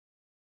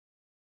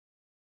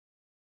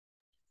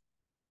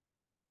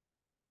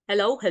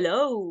Hello,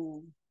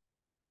 hello.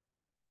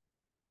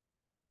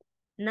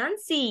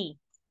 Nancy.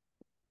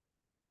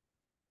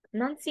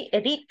 Nancy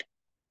Edith.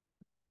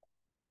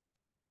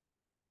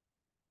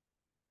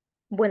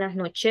 Buenas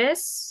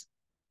noches.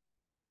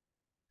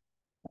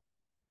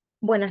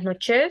 Buenas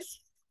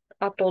noches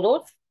a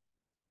todos.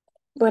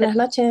 Buenas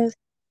noches.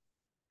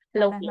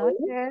 Hello, Buenas hello.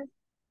 noches.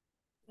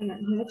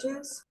 Buenas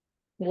noches.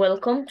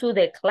 Welcome to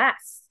the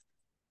class.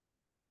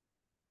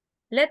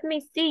 Let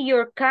me see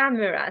your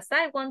cameras.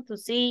 I want to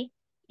see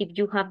if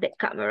you have the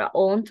camera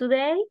on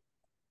today.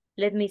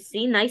 Let me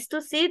see. Nice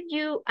to see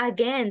you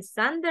again,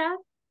 Sandra,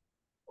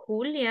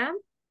 Julia,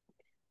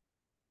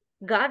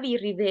 Gaby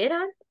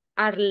Rivera,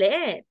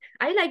 Arlette.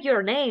 I like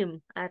your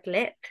name,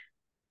 Arlette.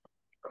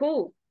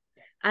 Cool.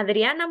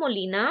 Adriana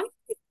Molina.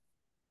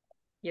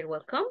 You're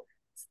welcome.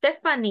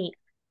 Stephanie,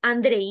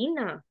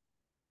 Andreina.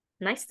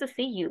 Nice to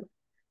see you.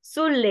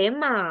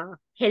 Zulema.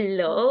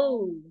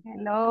 Hello.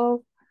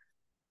 Hello.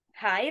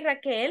 Hi,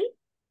 Raquel.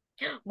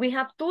 We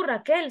have two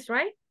Raquels,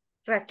 right?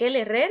 Raquel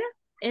Herrera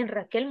and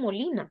Raquel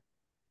Molina.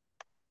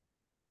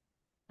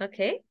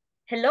 Okay.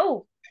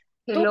 Hello.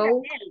 Two Hello.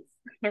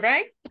 Raquels,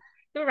 right?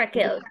 Two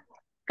Raquel.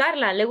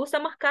 Carla, ¿le gusta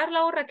más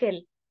Carla o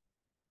Raquel?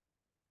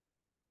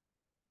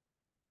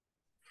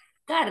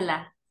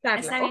 Carla.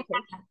 Carla, Está bien, okay.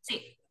 Carla.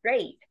 Sí.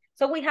 Great.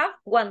 So we have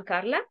one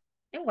Carla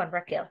and one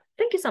Raquel.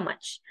 Thank you so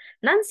much.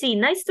 Nancy,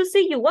 nice to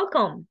see you.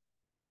 Welcome.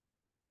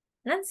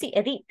 Nancy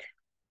Edith.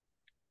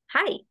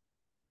 Hi.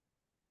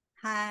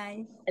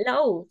 Hi.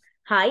 Hello.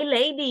 Hi,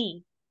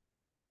 lady.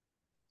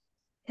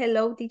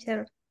 Hello,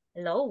 teacher.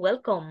 Hello,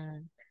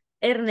 welcome.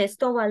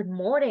 Ernesto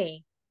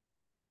Valmore.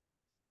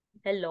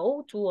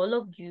 Hello to all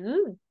of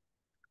you.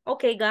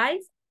 Okay,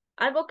 guys.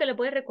 Algo que les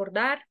voy a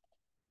recordar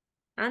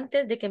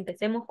antes de que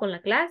empecemos con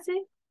la clase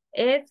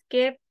es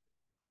que,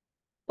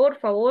 por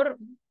favor,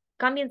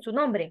 cambien su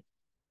nombre.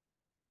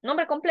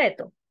 Nombre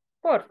completo,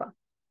 porfa.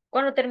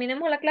 Cuando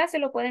terminemos la clase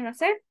lo pueden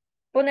hacer.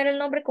 Poner el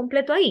nombre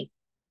completo ahí.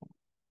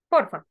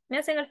 Porfa, me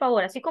hacen el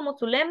favor. Así como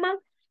Zulema,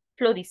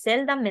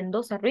 Floricelda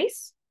Mendoza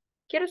Ruiz.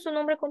 Quiero su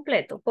nombre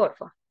completo,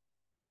 porfa.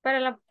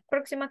 Para la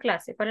próxima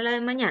clase, para la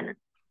de mañana.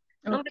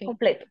 Nombre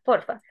completo,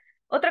 porfa.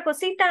 Otra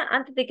cosita,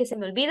 antes de que se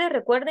me olvide,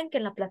 recuerden que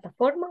en la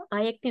plataforma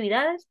hay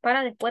actividades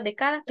para después de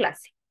cada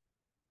clase.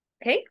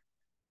 ¿Ok?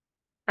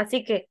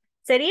 Así que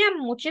sería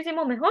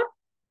muchísimo mejor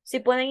si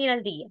pueden ir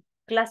al día.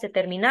 Clase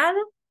terminada,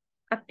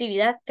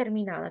 actividad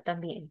terminada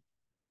también.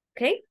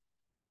 ¿Ok?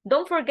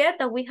 Don't forget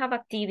that we have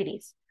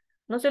activities.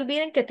 No se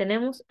olviden que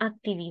tenemos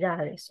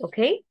actividades.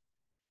 ¿Ok?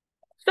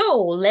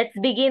 So, let's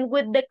begin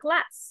with the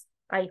class.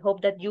 I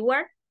hope that you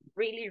are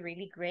really,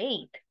 really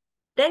great.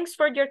 Thanks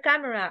for your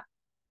camera,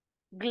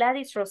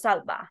 Gladys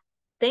Rosalba.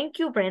 Thank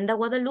you, Brenda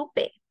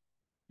Guadalupe.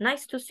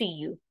 Nice to see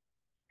you.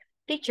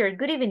 Teacher,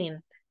 good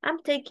evening.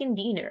 I'm taking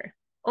dinner.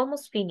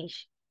 Almost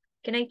finished.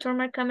 Can I turn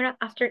my camera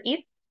after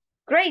it?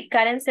 Great,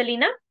 Karen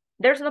Selina.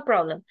 There's no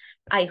problem.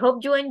 I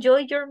hope you enjoy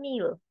your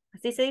meal.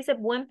 Así se dice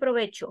buen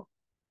provecho.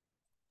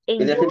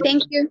 Enjoy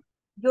Thank you.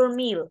 your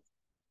meal.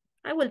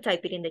 I will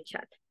type it in the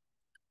chat.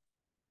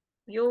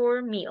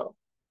 Your meal.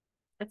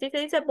 Así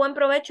se dice buen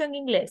provecho en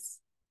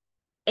inglés.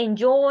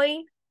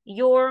 Enjoy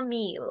your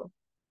meal.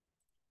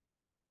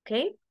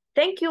 Okay.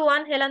 Thank you,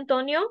 Ángel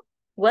Antonio.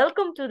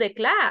 Welcome to the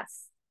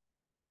class.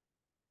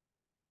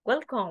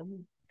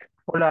 Welcome.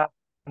 Hola,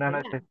 buenas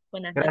Hola, noches.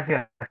 buenas noches.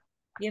 Gracias.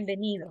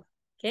 Bienvenido.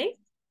 Okay.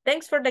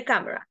 Thanks for the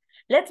camera.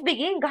 Let's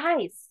begin,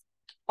 guys.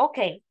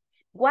 Okay.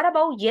 What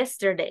about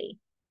yesterday?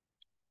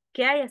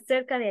 ¿Qué hay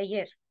acerca de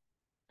ayer?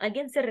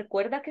 ¿Alguien se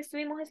recuerda que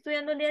estuvimos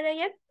estudiando el día de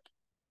ayer?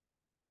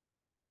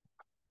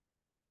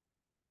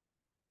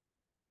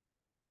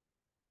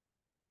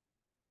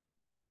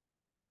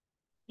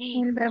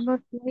 El verbo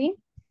to be.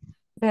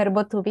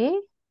 Verbo to be.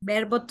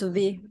 Verbo to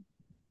be.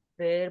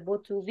 Verbo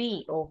to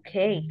be.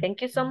 Okay.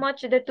 Thank you so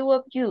much, the two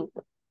of you.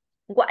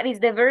 What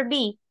is the verb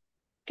be?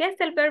 ¿Qué es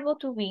el verbo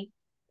to be?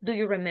 Do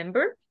you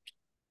remember?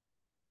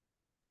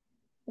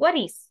 What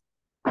is?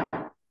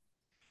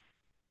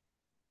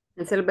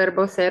 Es el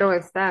verbo ser o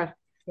estar.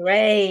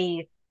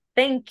 Great.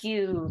 Thank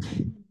you.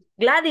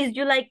 Gladys,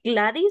 you like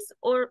Gladys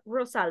or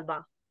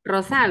Rosalba?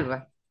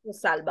 Rosalba.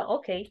 Rosalba.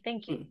 Okay,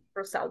 thank you.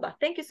 Rosalba.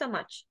 Thank you so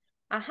much.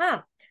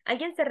 Ajá.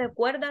 ¿Alguien se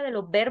recuerda de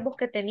los verbos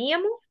que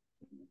teníamos?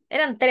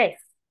 Eran 3.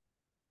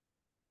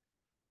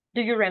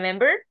 Do you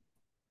remember?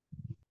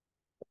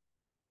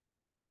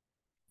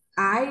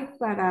 I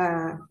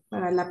para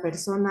la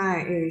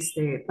persona,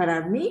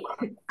 para mí,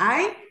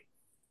 I,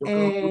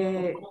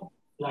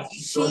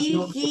 she,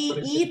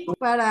 he, it,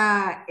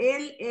 para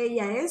él,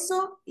 ella,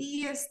 eso,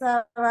 y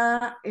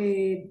estaba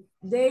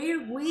they,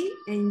 we,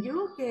 and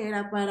you, que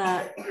era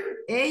para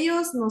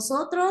ellos,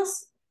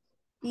 nosotros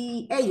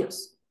y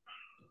ellos.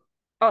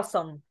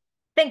 Awesome.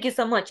 Thank you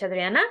so much,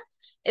 Adriana.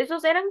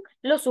 Esos eran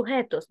los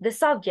sujetos, the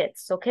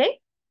subjects, okay?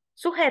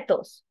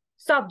 Sujetos,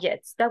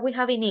 subjects that we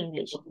have in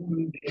English.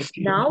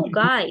 Now,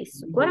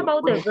 guys, what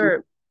about the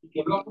verb?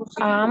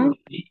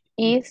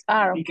 Is,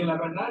 are.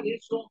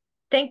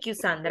 Thank you,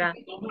 Sandra.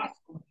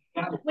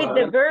 With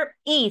the verb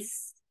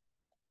is.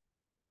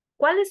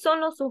 ¿Cuáles son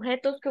los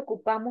sujetos que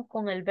ocupamos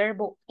con el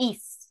verbo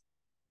is?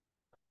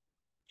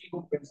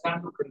 Sigo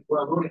pensando que el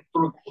jugador es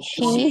tonto.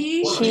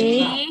 She,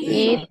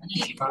 it,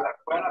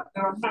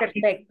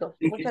 Perfecto.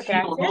 Muchas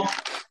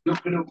gracias. Yo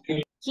creo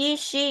que He,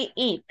 she,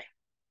 it.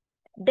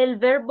 Del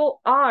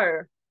verbo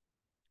are.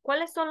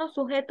 ¿Cuáles son los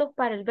sujetos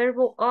para el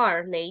verbo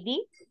are,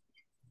 lady?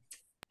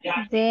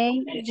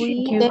 they,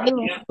 we,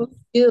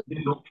 You.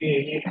 lo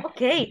que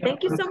Okay,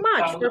 thank you so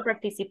much for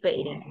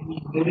participating.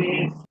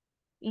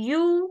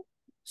 You,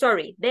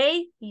 sorry,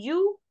 they,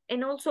 you,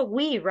 and also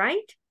we,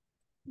 right?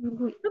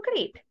 we. Look at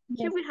it.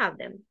 Here we have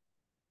them.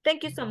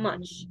 Thank you so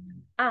much.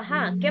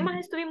 Ajá, ¿qué más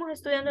estuvimos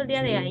estudiando el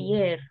día de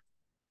ayer?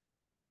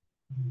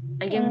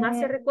 ¿Alguien más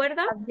se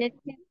recuerda?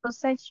 Adjective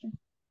possession.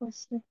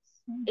 Possession.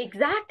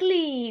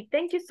 Exactly.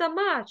 Thank you so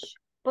much.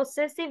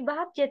 Possessive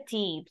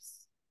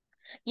adjectives.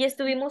 Y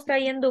estuvimos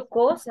trayendo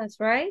cosas,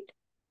 right?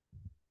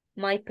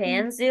 My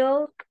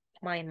pencil,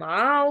 my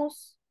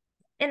mouse,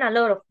 and a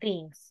lot of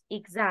things.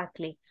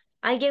 Exactly.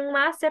 ¿Alguien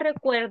más se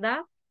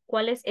recuerda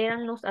cuáles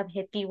eran los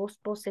adjetivos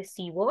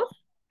posesivos?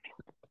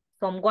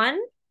 Someone?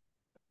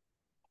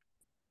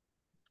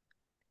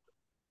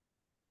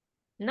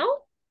 No?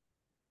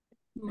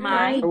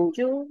 My,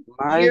 you,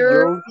 My,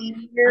 your,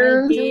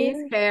 your,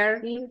 his,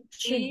 her,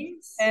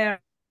 She's.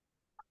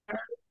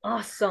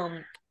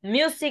 Awesome.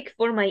 Music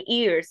for my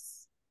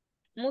ears.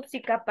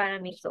 Música para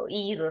mis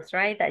oídos,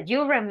 right? That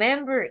you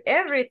remember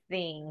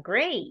everything.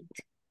 Great.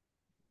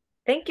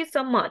 Thank you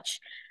so much.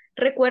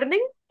 Recuerden,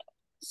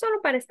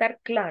 solo para estar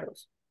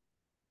claros,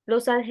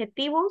 los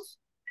adjetivos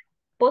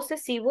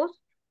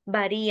posesivos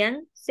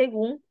varían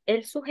según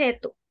el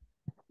sujeto.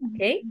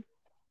 ¿Ok?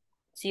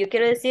 Si yo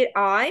quiero decir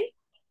I,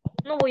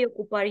 no voy a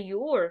ocupar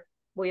your,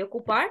 voy a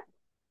ocupar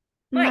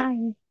my.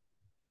 Mine.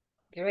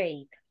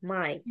 Great,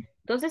 my.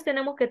 Entonces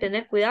tenemos que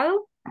tener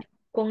cuidado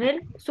con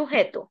el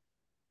sujeto.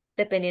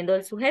 Dependiendo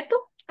del sujeto,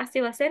 así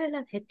va a ser el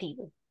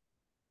adjetivo.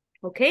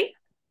 ¿Ok?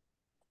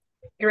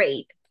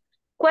 Great.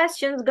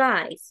 Questions,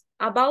 guys,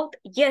 about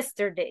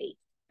yesterday.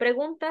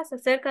 Preguntas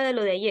acerca de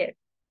lo de ayer.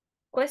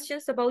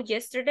 Questions about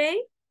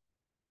yesterday?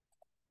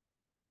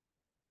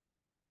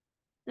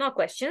 No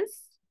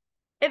questions?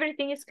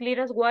 Everything is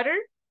clear as water?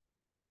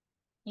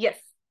 Yes.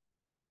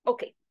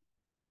 Okay.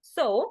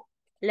 So,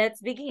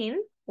 let's begin.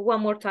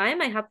 One more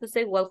time, I have to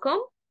say welcome.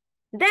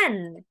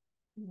 Then,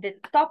 the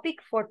topic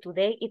for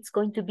today, it's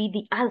going to be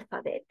the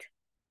alphabet.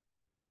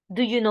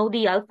 Do you know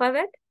the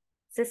alphabet?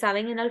 ¿Se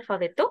saben el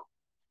alfabeto?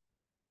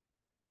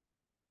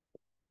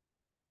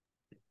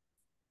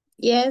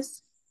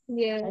 yes,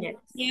 Yes.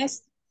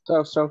 yes.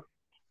 So.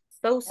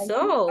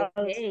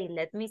 Okay,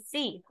 let me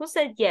see. Who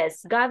said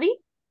yes? Gabi?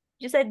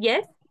 You said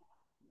yes?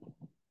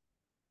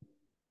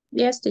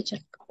 Yes, teacher.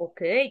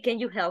 Okay, can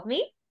you help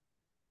me?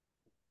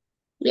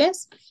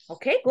 Yes.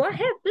 Okay, go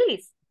ahead,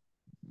 please.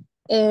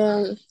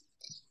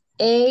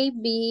 A,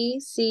 B,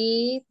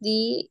 C,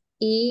 D,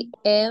 E,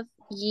 F,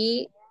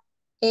 G,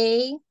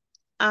 A,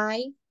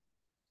 I,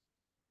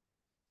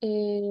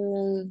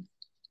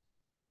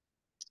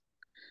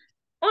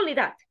 Only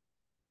that.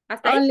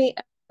 Hasta ahí. only,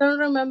 I don't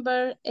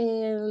remember,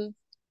 J,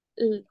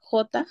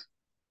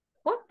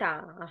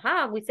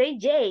 J. We say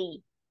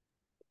J.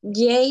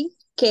 J,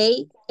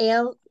 K,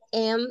 L,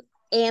 M,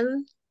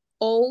 N,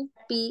 O,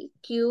 P,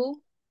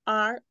 Q,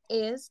 R,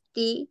 S,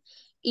 T,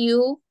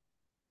 U,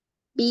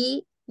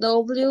 V,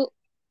 W,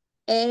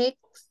 X,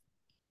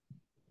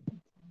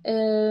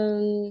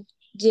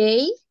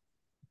 J,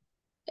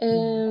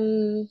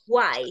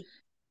 Y.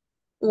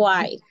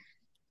 Y.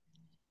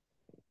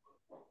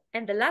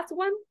 And the last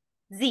one,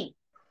 Z.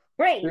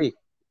 Great.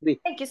 Three.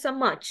 Thank you so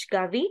much,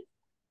 Gabi.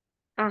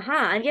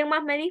 Ajá, ¿alguien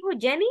más me dijo?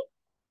 Jenny?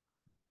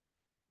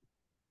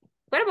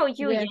 What about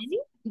you, Yes. Jenny?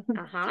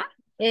 Ajá.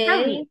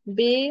 Tell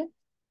me.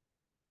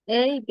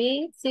 A,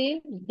 B,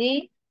 C,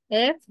 D,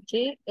 F,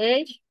 G,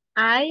 H,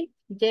 I,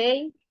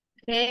 J,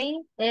 K,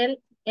 L,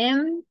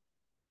 M,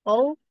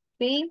 O,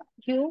 P,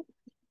 Q,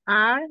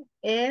 R,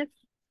 S,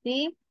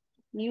 T,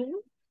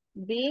 U,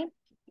 V,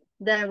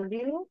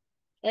 W,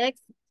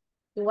 X,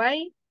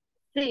 Y,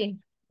 Z.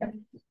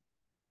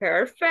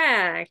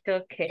 Perfect.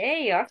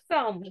 Okay,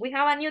 awesome. We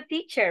have a new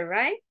teacher,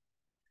 right?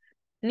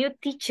 New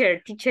teacher,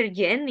 teacher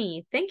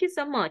Jenny. Thank you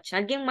so much.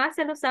 ¿Alguien más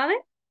se lo sabe?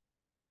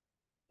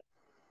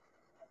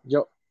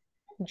 Yo.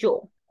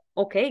 Yo.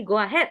 Okay, go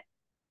ahead.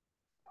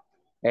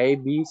 A,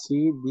 B,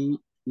 C, D,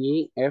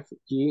 E, F,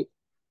 G,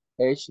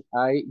 H,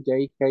 I,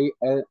 J, K,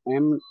 L,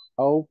 M,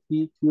 O,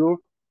 P,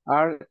 Q,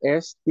 R,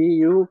 S, T,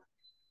 U,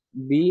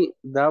 V,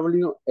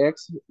 W,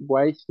 X,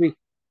 Y, Z.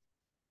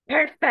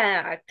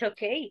 Perfect.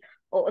 Okay.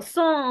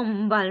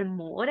 Awesome,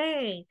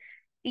 Balmore.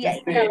 Y ahí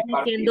estaba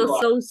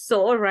diciendo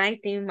so, right?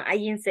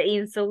 Imagine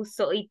saying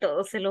so y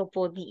todo se lo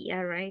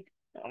podía, right?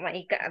 Oh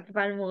my God,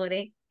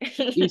 Balmore.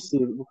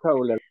 Easy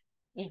vocabulary.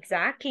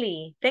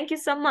 Exactly. Thank you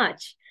so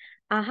much.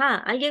 Ajá,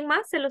 ¿alguien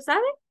más se lo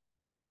sabe?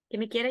 ¿Que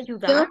me quiere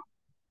ayudar?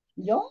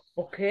 ¿Yo?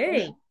 Ok.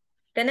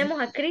 Tenemos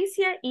a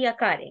Crisia y a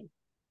Karen.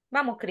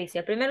 Vamos,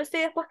 Crisia. Primero usted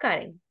y después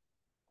Karen.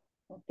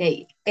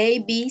 Okay.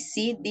 A, B,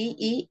 C, D,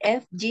 E,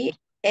 F, G,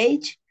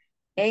 H,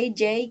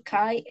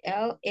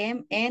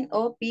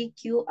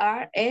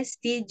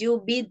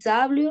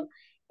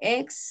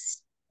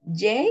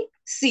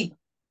 AJKLMNOPQRSTUVWXJC.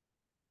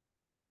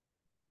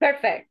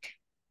 Perfect.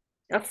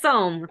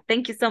 Awesome.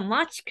 Thank you so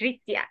much,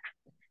 Cristia.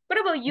 What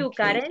about you,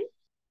 Okay. Karen?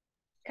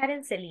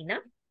 Karen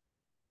Selina.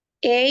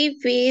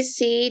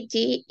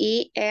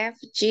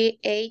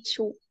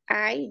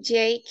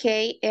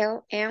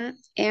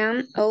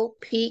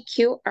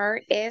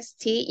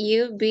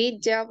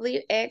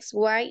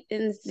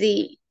 and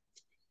Z.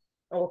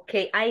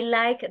 Okay, I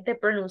like the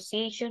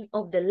pronunciation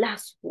of the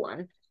last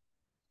one.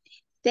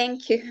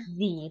 Thank you.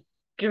 Z.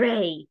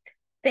 Great.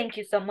 Thank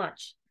you so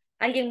much.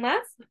 ¿Alguien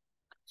más?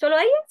 ¿Solo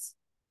ellas?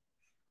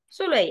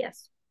 Solo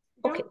ellas.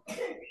 Okay.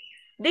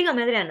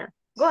 Dígame, Adriana.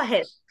 Go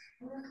ahead.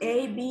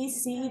 A, B,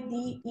 C,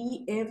 D,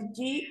 E, F,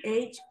 G,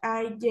 H,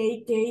 I,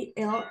 J, K,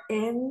 L,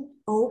 M,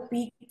 O,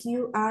 P,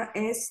 Q, R,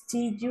 S,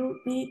 T, U,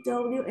 V,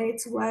 W,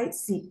 X, Y,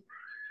 Z.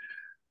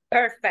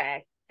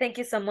 Perfect. Thank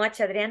you so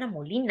much, Adriana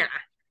Molina.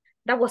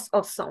 That was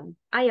awesome.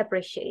 I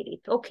appreciate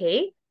it.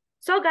 Okay.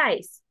 So,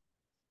 guys,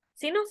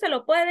 si no se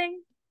lo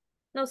pueden,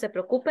 no se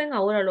preocupen.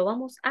 Ahora lo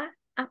vamos a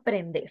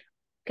aprender.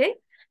 Okay.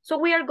 So,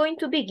 we are going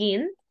to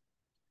begin.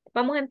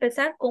 Vamos a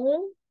empezar con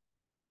un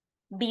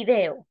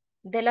video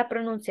de la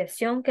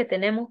pronunciación que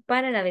tenemos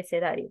para el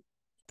abecedario.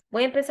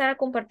 Voy a empezar a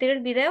compartir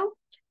el video.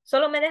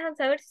 Solo me dejan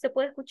saber si se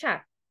puede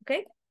escuchar.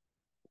 Okay.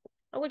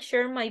 I will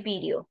share my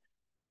video.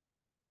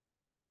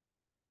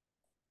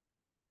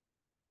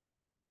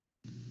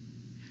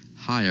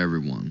 Hi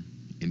everyone.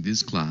 In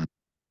this class,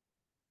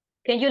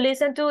 Can you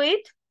listen to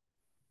it?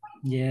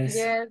 Yes.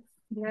 Yes.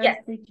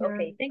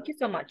 Okay, thank you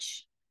so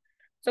much.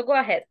 So go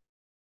ahead.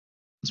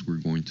 we're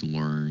going to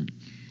learn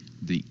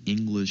the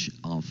English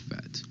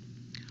alphabet.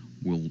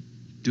 We'll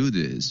do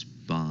this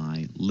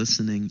by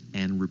listening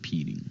and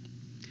repeating.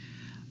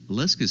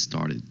 Let's get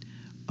started.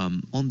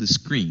 On the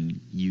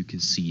screen, you can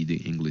see the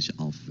English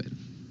alphabet.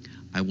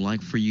 I would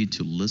like for you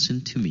to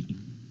listen to me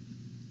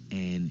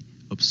and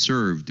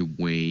observe the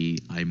way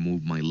I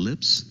move my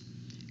lips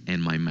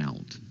and my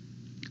mouth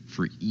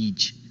for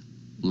each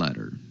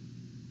letter.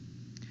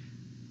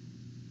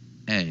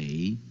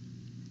 A,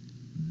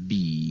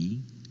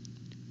 B,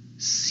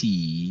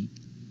 C,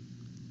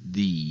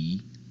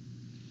 D,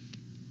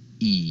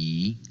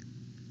 E,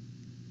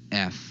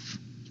 F,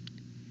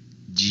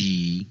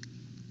 G,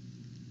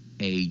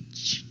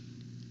 H,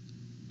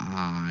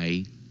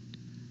 I,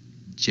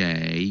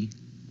 J,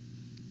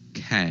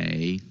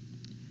 K,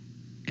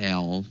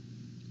 L,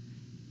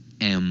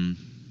 M,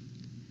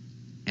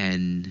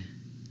 N,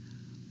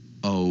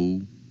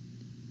 O,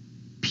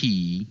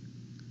 P,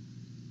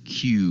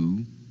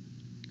 Q,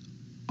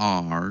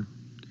 R,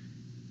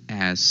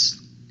 S,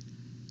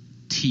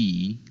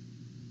 T,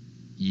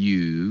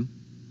 U,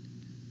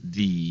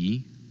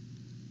 V,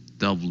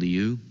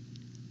 W,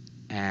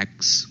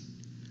 X,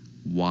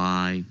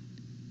 Y,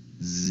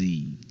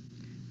 Z.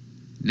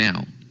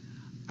 Now,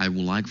 I would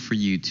like for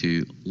you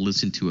to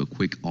listen to a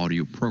quick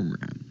audio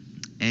program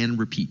and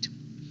repeat.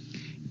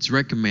 It's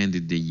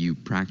recommended that you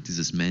practice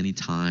as many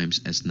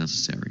times as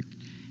necessary,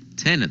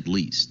 10 at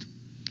least,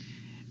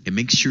 and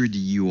make sure that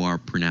you are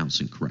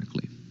pronouncing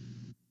correctly.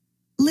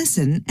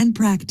 Listen and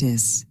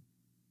practice.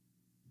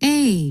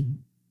 A,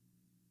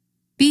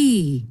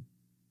 B,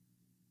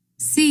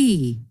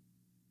 C,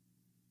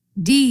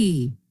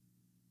 D,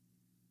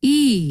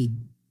 E,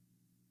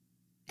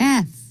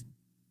 F,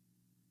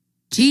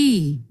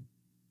 G,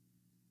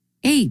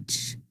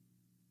 H,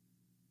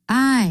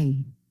 I,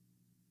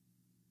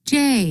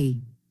 J,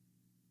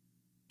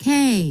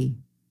 K,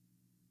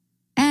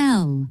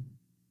 L,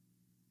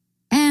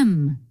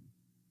 M,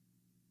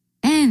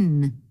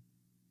 N,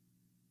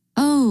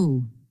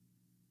 O,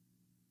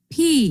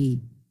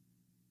 P,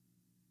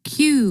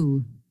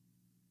 Q,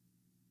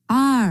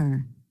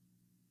 R,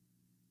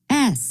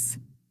 S,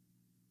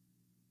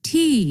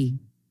 T,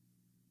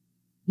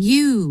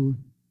 U,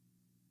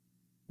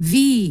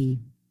 V,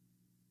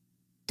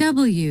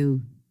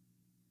 W,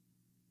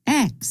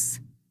 X,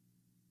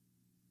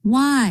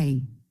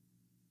 Y,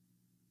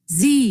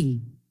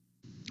 Z.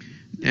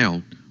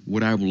 Now,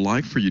 what I would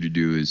like for you to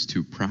do is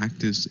to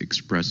practice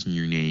expressing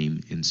your name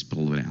and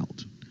spell it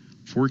out.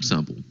 For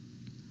example,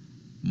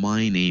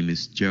 my name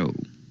is Joe.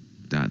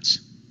 That's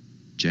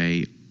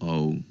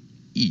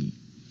J-O-E.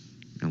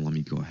 And let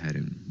me go ahead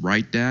and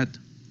write that.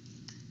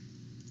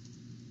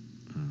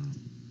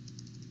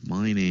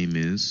 My name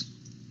is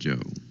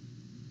Joe.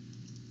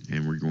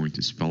 And we're going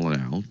to spell it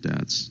out.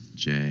 That's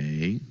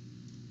J-O-E.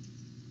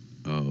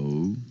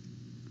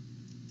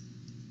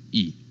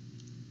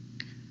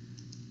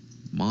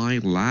 My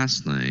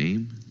last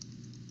name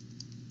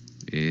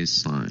is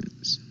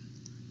Science.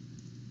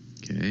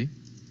 Okay.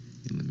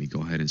 And let me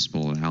go ahead and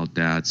spell it out.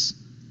 That's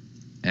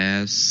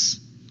S-A-E-N-Z.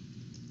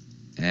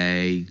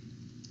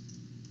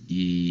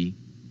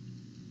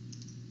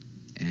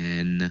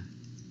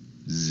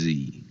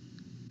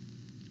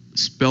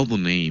 Spell the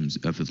names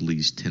of at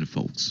least 10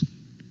 folks.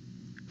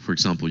 For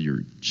example, your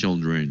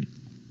children,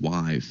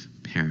 wife,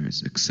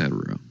 parents,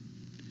 etc.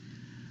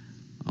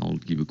 I'll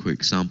give a quick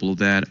example of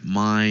that.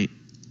 My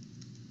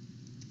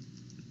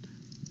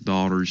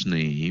daughter's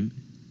name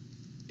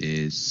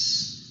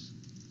is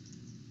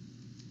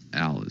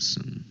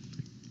Allison.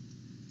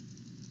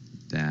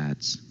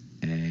 That's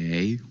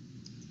A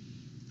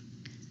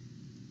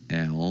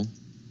L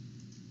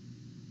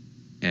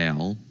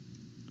L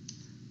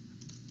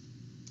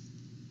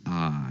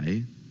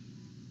I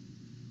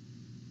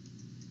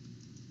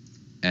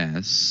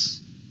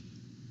S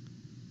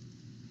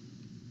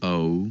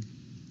O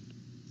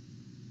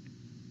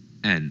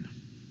N.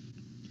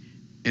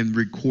 And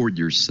record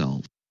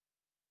yourself.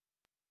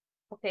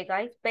 Okay,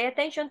 guys, pay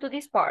attention to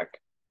this part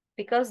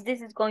because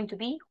this is going to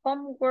be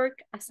homework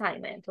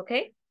assignment,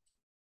 okay?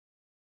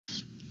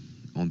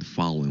 On the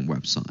following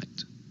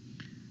website,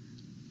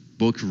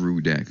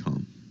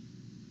 bookaroo.com.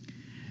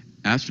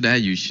 After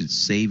that, you should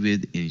save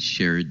it and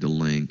share the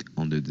link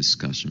on the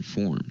discussion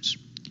forums.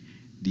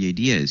 The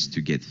idea is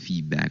to get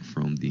feedback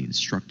from the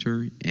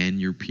instructor and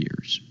your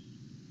peers.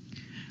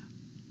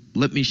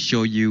 Let me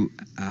show you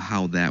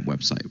how that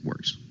website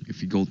works.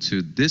 If you go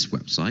to this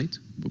website,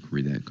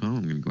 bookaroo.com,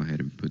 I'm going to go ahead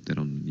and put that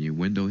on a new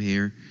window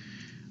here,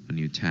 a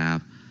new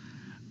tab.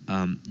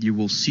 You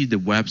will see the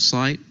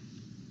website.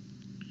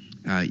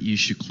 You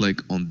should click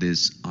on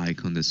this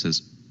icon that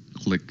says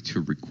click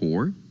to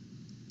record.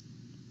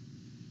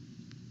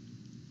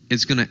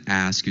 It's going to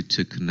ask you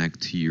to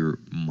connect to your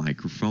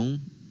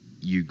microphone.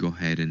 You go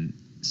ahead and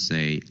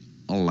say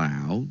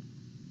allow.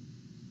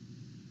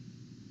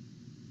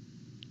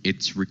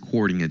 It's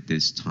recording at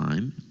this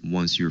time.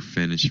 Once you're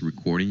finished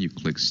recording, you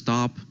click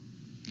stop.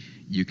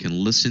 You can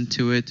listen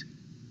to it.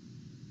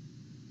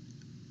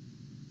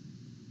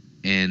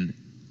 And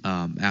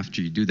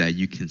after you do that,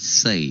 you can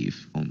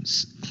save.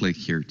 Click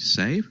here to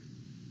save.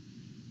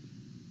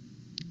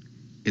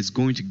 It's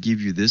going to give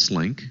you this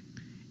link.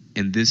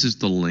 And this is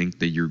the link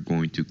that you're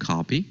going to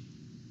copy.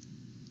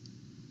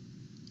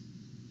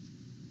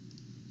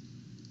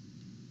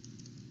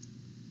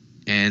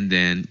 And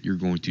then you're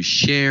going to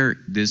share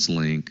this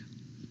link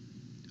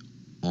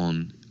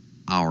on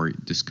our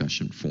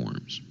discussion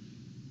forums.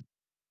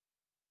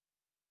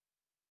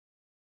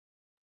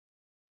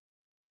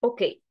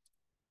 Ok,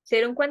 ¿se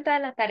dieron cuenta de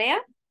la tarea?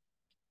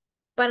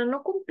 Para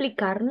no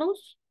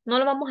complicarnos, no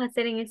lo vamos a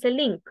hacer en ese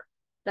link.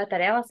 La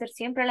tarea va a ser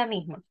siempre la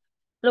misma.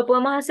 Lo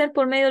podemos hacer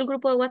por medio del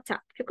grupo de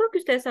WhatsApp. Yo creo que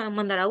ustedes saben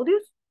mandar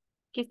audios.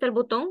 Aquí está el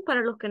botón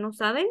para los que no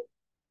saben.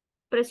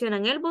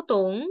 Presionan el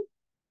botón.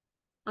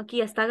 Aquí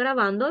ya está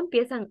grabando.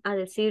 Empiezan a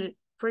decir,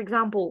 for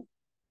example,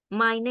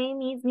 my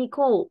name is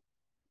Nicole.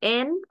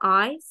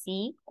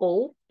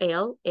 Nicolle.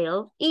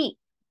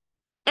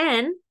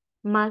 And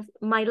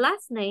my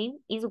last name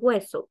is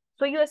Hueso.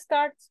 So you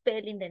start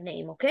spelling the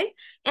name, okay?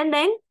 And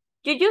then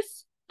you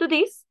just do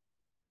this.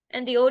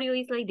 And the audio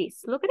is like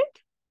this. Look at it.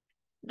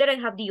 Then I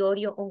have the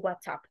audio on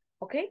WhatsApp,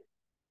 okay?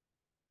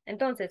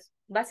 Entonces,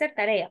 va a ser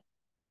tarea.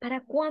 ¿Para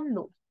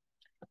cuándo?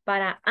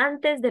 Para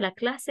antes de la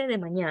clase de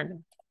mañana,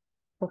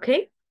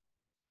 ¿ok?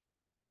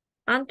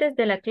 Antes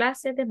de la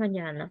clase de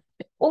mañana.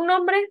 Un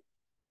nombre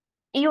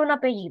y un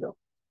apellido.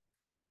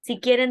 Si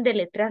quieren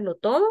deletrearlo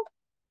todo,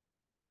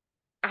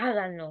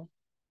 háganlo.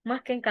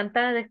 Más que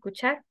encantada de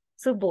escuchar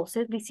sus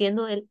voces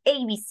diciendo el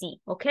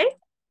ABC, ¿ok?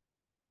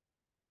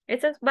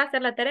 Esa va a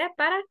ser la tarea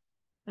para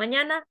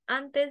mañana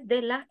antes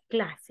de la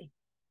clase,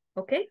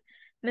 ¿ok?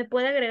 ¿Me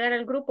puede agregar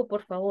al grupo,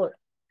 por favor?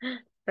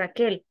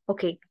 Raquel,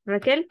 ok.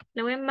 Raquel,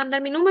 le voy a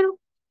mandar mi número.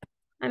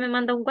 Ahí me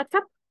manda un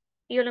WhatsApp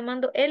y yo le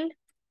mando el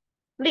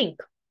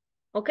link,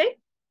 ¿ok?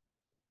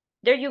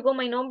 There you go,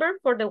 my number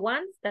for the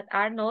ones that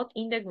are not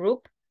in the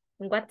group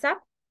in WhatsApp.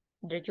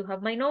 There you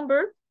have my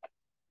number.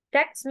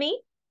 Text me,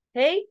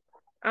 hey,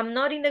 I'm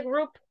not in the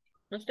group.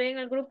 No estoy en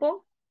el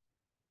grupo.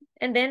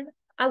 And then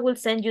I will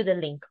send you the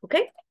link,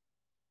 okay?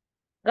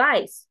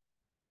 Guys,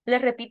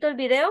 les repito el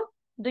video.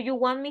 Do you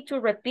want me to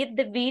repeat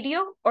the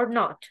video or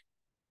not?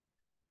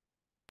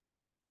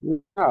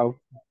 No.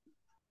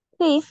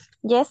 Please,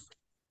 yes.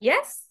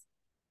 Yes?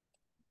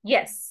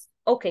 Yes.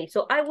 Okay,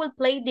 so I will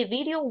play the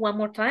video one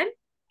more time.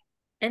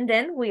 And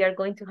then we are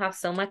going to have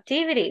some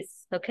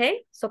activities,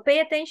 okay? So pay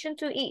attention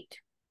to it.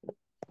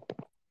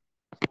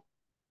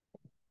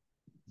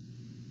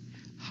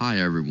 Hi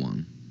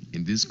everyone.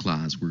 In this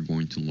class, we're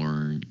going to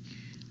learn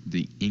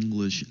the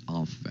English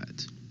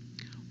alphabet.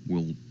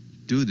 We'll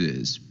do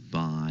this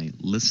by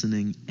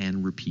listening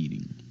and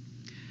repeating.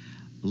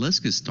 Let's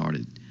get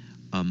started.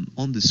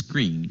 On the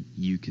screen,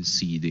 you can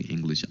see the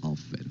English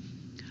alphabet.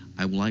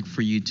 I would like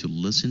for you to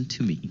listen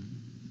to me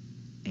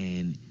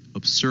and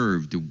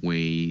observe the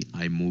way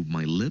I move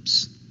my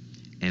lips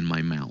and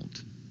my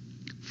mouth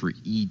for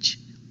each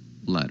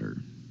letter.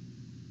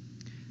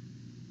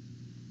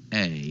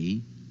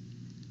 A,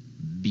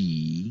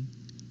 B,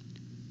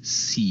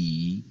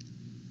 C,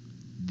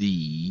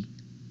 D,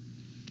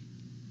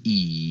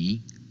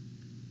 E,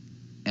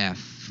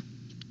 F,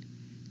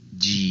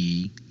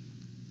 G,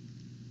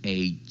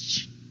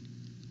 H,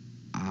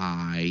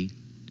 I,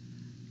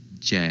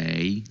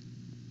 J,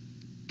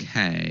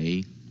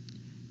 K,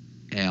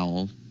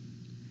 L,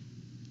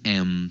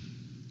 M,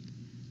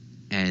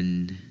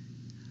 N,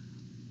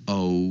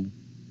 O,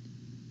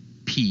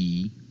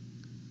 P,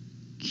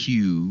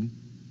 Q,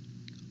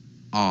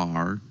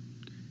 R,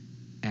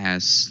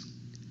 S,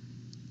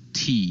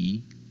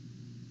 T,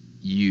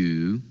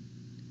 U,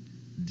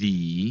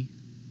 V,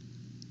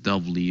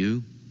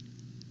 W,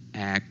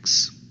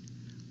 X,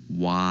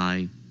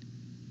 Y,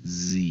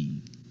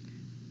 Z.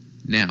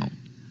 Now,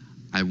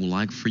 I would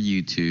like for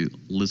you to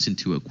listen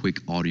to a quick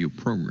audio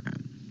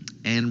program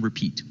and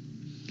repeat.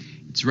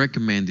 It's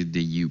recommended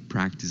that you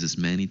practice as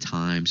many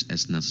times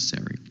as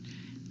necessary,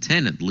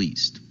 10 at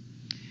least,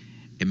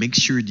 and make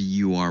sure that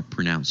you are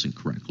pronouncing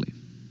correctly.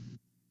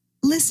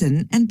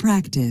 Listen and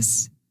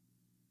practice.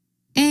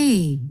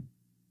 A,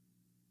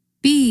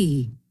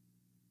 B,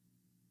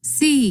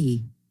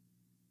 C,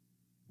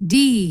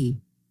 D,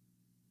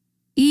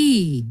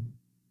 E,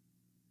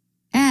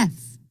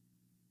 F,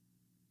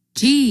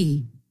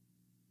 G,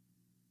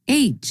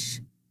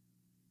 H,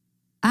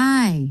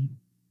 I,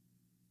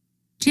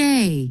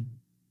 J,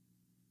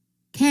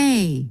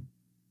 K,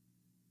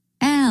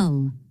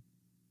 L,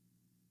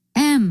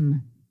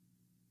 M,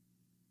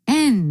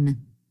 N,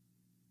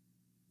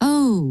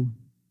 O,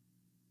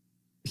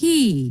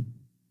 P,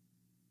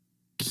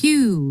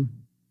 Q,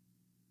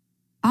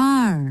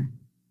 R,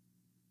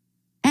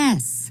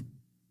 S,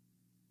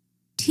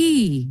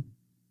 T,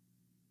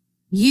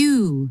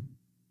 U,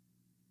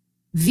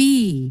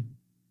 V,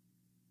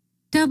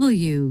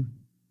 W,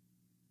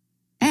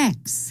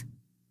 X,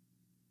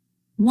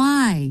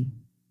 Y,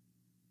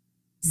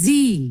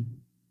 Z.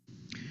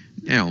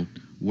 Now,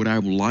 what I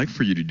would like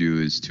for you to do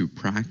is to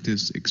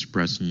practice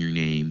expressing your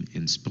name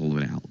and spell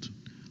it out.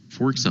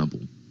 For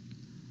example,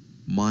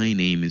 my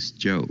name is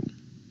Joe.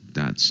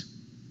 That's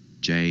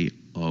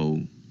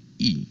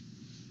J-O-E.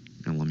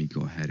 And let me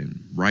go ahead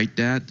and write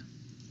that.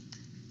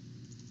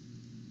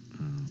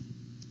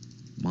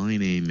 My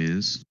name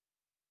is...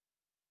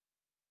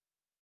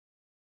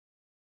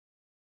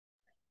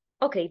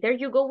 Okay, there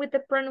you go with the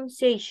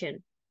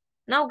pronunciation.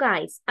 Now,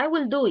 guys, I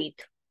will do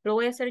it. Lo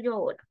voy a hacer yo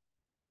ahora.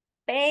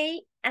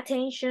 Pay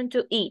attention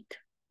to it.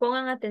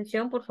 Pongan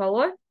atención, por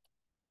favor.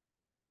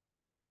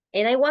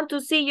 And I want to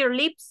see your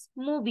lips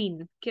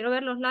moving. Quiero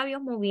ver los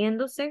labios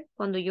moviéndose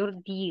cuando yo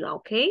diga,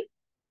 okay?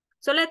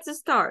 So let's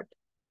start.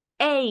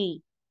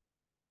 A,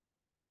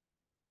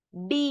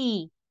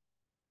 B,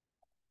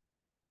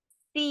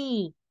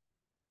 C,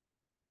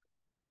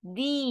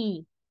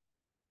 D,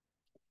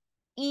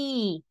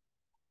 E,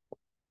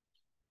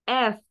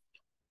 F,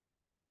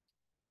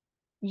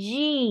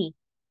 G,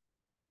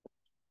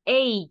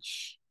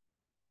 H,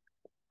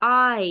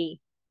 I,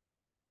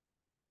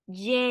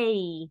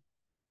 J,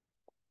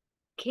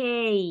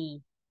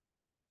 K,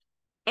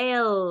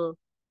 L,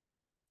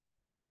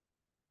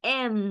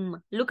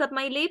 M. Look at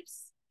my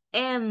lips.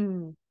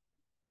 M,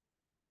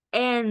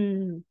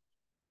 N,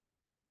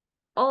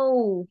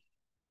 O,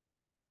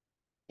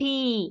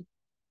 P,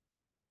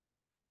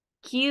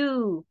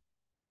 Q,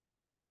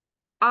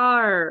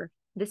 R.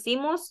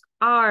 Decimos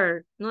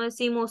R, no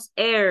decimos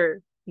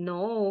air.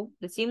 No,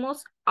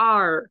 decimos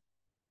R.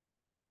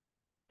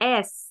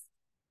 S,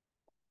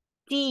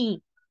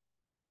 T,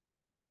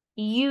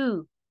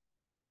 U,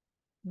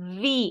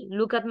 V.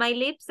 Look at my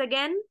lips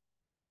again.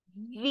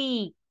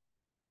 V,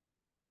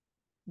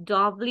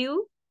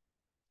 W,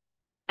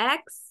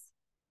 X,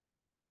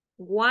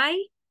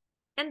 Y,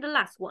 and the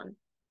last one,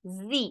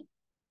 Z.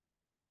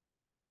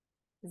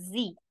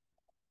 Z.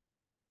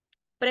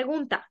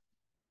 Pregunta.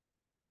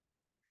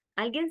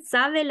 ¿Alguien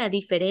sabe la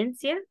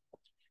diferencia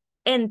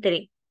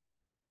entre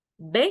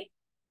B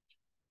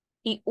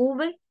y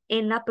V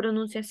en la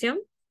pronunciación?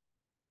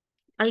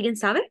 ¿Alguien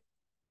sabe?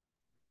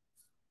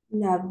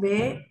 La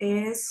B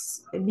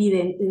es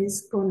evidente,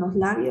 es con los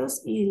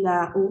labios y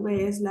la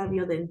V es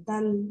labio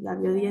dental,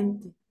 labio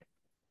diente.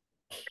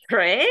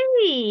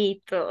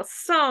 Great.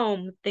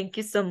 Awesome. Thank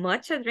you so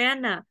much,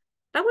 Adriana.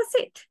 That was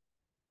it.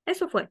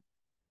 Eso fue.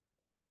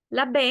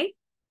 La B,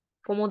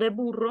 como de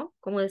burro,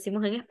 como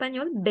decimos en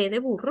español, B de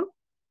burro.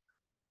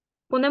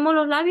 Ponemos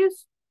los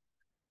labios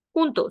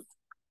juntos.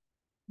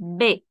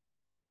 B.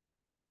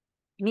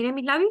 Miren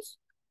mis labios.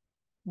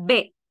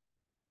 B.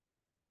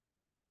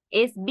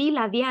 Es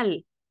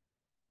bilabial.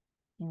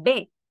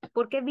 B.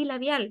 ¿Por qué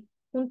bilabial?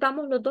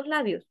 Juntamos los dos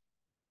labios.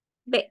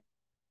 B.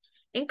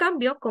 En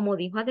cambio, como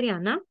dijo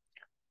Adriana,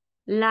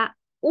 la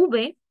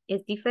V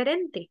es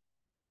diferente.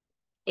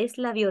 Es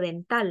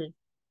labiodental.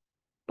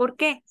 ¿Por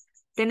qué?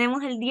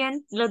 Tenemos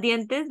los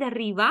dientes de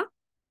arriba,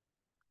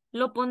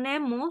 lo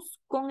ponemos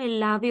con el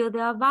labio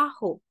de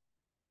abajo.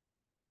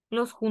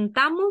 Los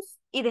juntamos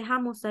y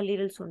dejamos salir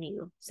el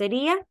sonido.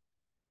 Sería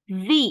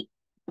V.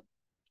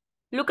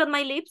 Look at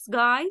my lips,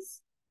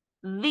 guys.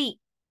 V.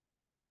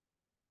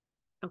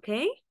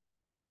 Okay?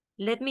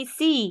 Let me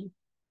see.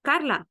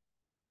 Carla,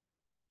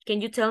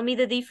 can you tell me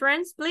the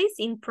difference, please,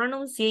 in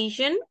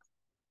pronunciation?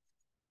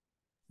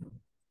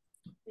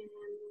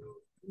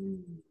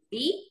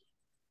 B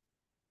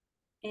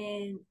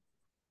and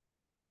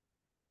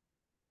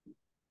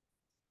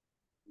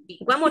B.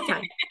 One more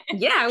time.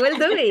 Yeah, we'll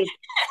do it.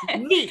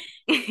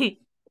 V.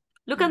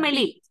 Look at my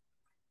lips.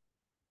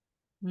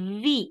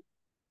 V.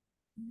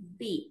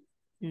 B.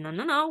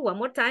 No. One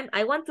more time.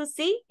 I want to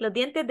see los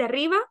dientes de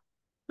arriba.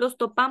 los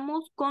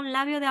topamos con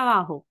labio de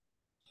abajo?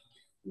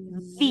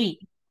 V.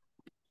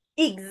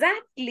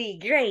 Exactly,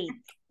 great.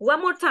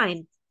 One more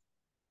time.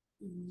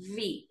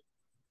 V.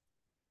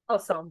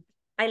 Awesome.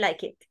 I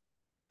like it.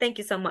 Thank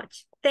you so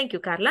much. Thank you,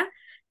 Carla.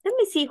 Let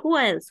me see who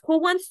else. Who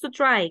wants to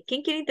try?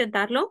 ¿Quién quiere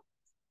intentarlo?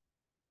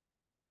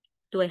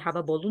 Do I have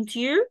a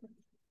volunteer?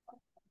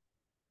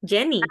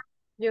 Jenny.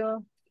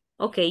 Yo.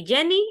 Okay,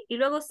 Jenny y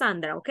luego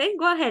Sandra. Okay,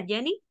 go ahead,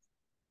 Jenny.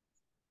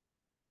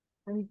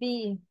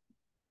 B.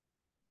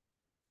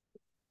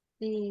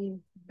 B.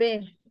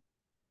 B.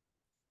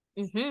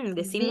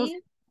 Decimos.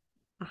 V.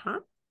 Ajá.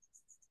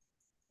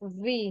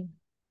 V.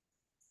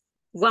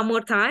 One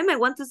more time. I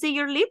want to see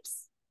your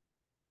lips.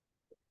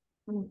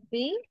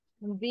 V.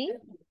 V.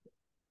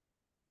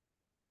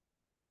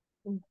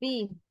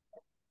 V.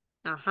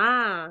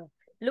 Ajá.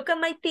 Look at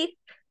my teeth.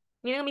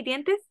 Miren mis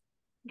dientes.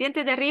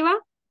 Dientes de arriba,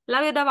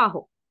 labios de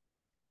abajo.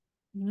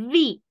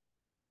 V.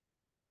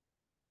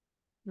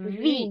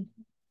 V.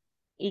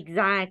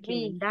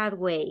 Exactly, V. that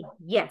way.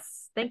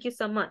 Yes, thank you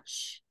so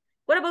much.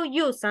 What about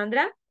you,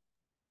 Sandra?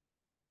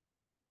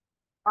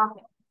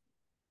 Okay.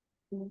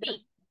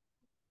 V.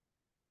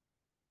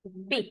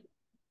 V.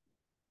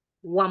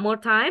 One more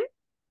time.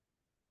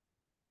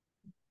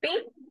 V.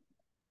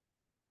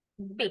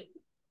 V.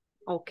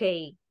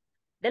 Okay.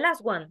 The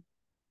last one.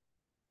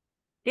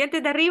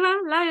 Dientes de arriba,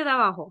 labio de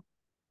abajo.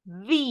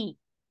 V.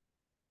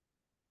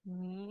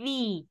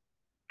 V.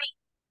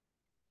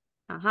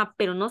 Ajá,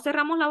 pero no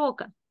cerramos la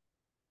boca.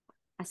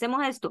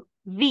 Hacemos esto.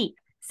 V.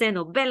 Se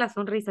nos ve la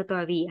sonrisa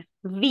todavía.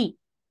 V.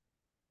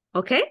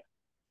 Okay?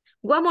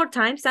 One more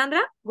time,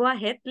 Sandra. Go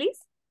ahead, please.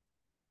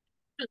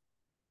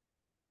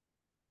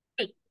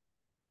 V.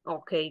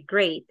 Okay,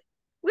 great.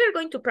 We are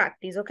going to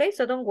practice, okay?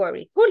 So don't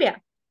worry.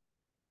 Julia.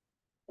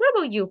 What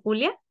about you,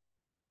 Julia?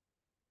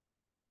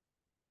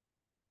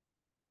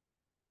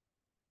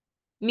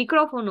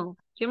 Micrófono.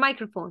 Your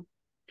microphone.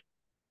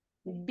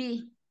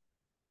 B.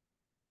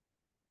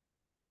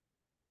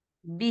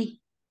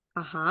 B.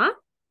 Ajá.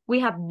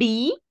 We have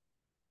B.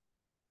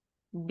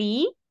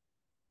 B.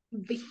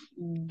 B.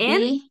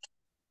 And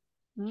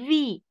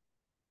V.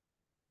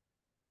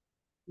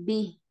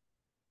 B.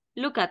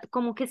 Look at,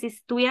 como que si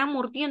estuviera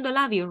mordiendo el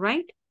labio,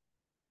 right?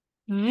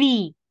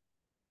 V.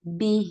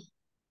 B.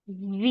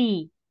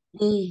 V.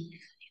 B.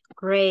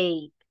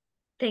 Great.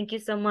 Thank you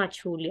so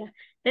much, Julia.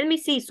 Let me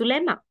see,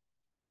 Zulema.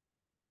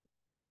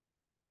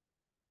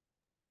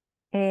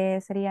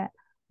 Sería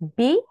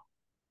B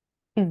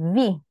y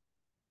V.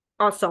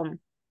 Awesome.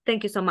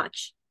 Thank you so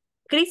much.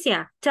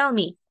 Crisia, tell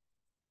me.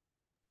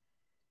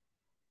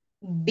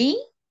 B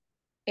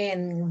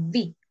and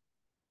V.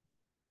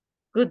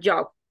 Good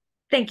job.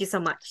 Thank you so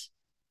much.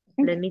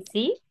 Let me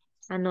see.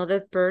 Another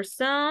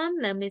person.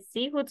 Let me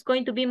see who's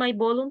going to be my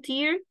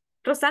volunteer.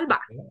 Rosalba.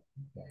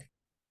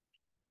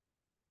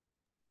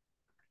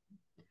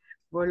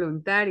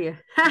 Voluntaria.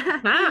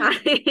 Ah.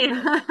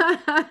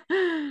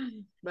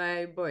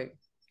 Bye, boy.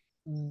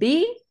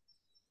 B,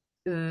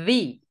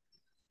 V.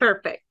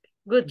 Perfect.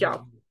 Good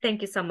job.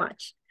 Thank you so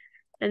much.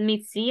 Let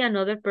me see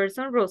another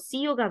person.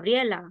 Rocio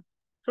Gabriela.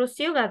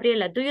 Rocio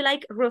Gabriela. Do you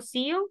like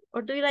Rocio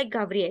or do you like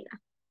Gabriela?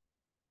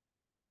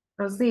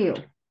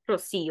 Rocío.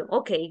 Rocio.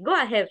 Okay, go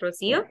ahead,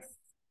 Rocio.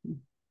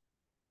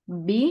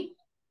 B,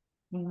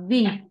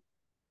 V.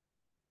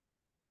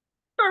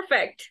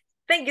 Perfect.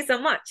 Thank you so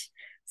much.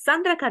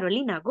 Sandra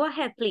Carolina, go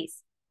ahead,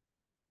 please.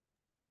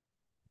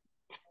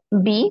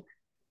 B,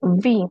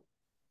 V.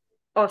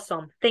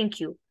 Awesome. Thank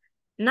you.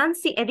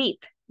 Nancy Edith,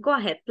 go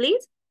ahead,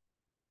 please.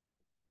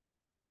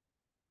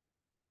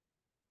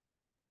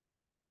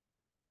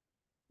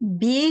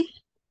 B,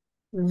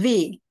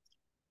 V.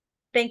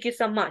 Thank you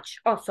so much.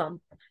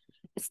 Awesome.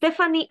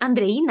 Stephanie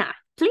Andreina,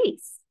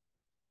 please.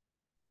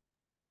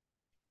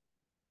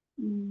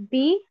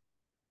 B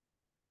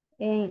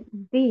and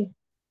V.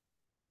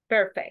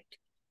 Perfect.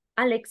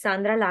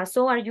 Alexandra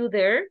Lasso, are you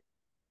there?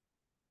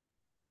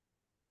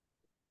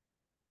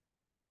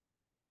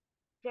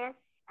 Yes,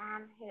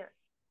 I'm here.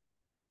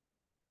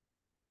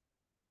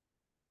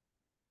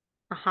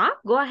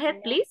 Go ahead,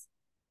 Hello. please.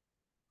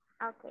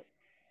 Okay.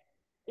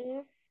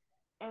 Is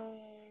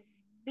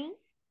B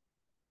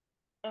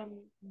and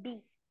B.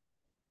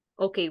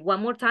 Okay,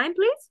 one more time,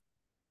 please.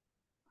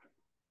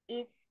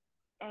 Is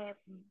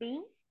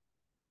B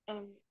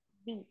and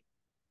B.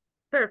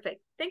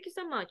 Perfect. Thank you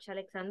so much,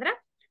 Alexandra.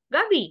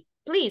 Gabi,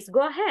 please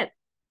go ahead.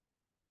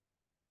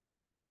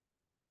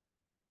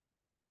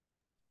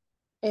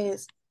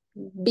 Es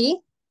B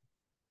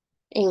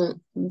and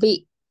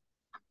B.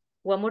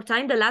 One more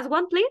time, the last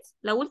one, please.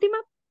 La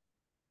última.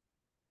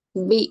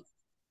 B,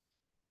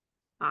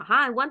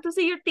 I want to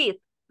see your teeth.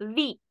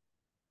 V.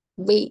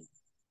 B.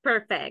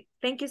 Perfect.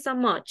 Thank you so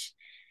much.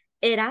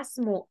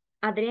 Erasmo,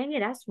 Adrián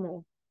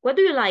Erasmo. What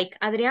do you like,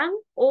 Adrián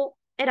o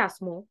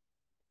Erasmo?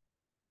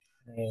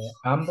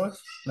 Ambos,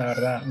 la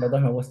verdad, los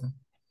dos me gustan.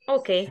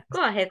 Okay,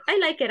 go ahead. I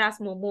like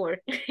Erasmo more.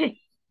 B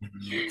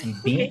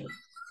Okay.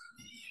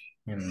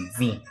 and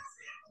V.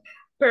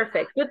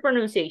 Perfect. Good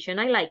pronunciation.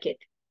 I like it.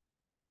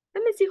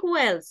 Let me see who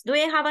else. Do I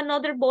have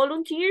another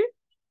volunteer?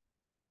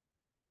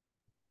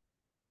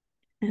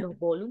 No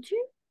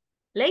volunteer?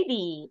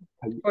 Lady,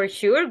 for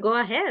sure, go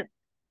ahead.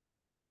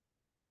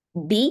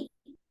 B,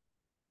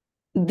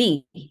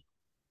 B.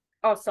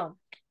 Awesome.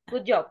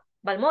 Good job.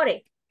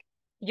 Balmore,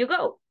 you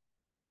go.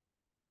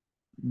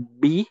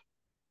 B,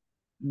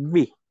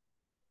 B.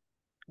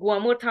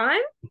 One more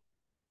time.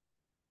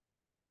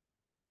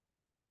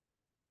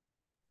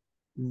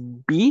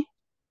 B,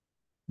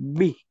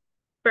 B.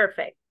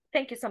 Perfect.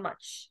 Thank you so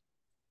much.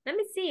 Let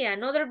me see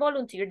another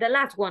volunteer. The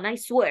last one, I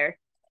swear.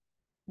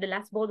 The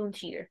last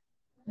volunteer.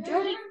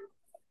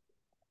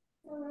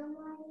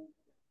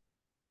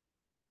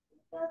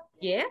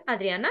 Yeah,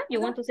 Adriana, you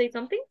want to say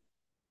something?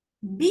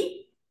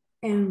 B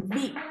and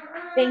B.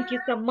 Thank you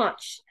so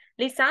much.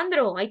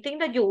 Lisandro, I think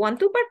that you want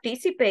to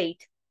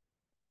participate.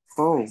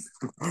 Oh.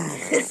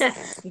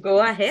 Go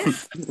ahead.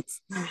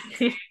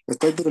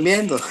 Estoy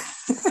durmiendo.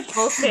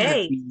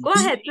 Okay, go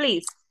ahead,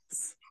 please.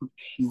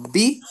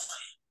 B,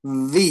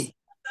 V.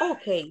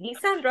 Okay,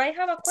 Lisandro, I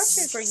have a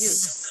question for you.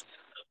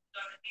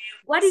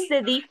 What is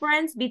the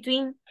difference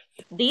between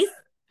this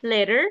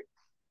letter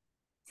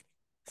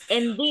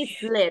and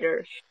this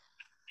letter?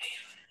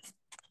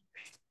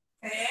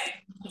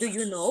 Do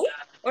you know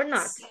or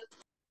not?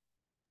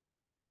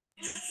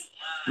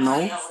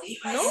 No.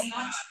 No?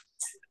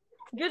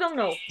 You don't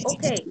know.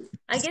 Okay.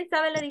 ¿Alguien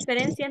sabe la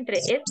diferencia entre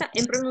esta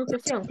en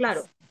pronunciación?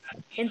 Claro.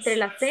 Entre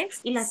la C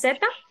y la Z.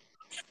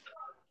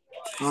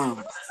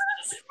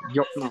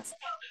 Yo no.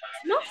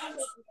 ¿No?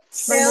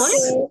 Creo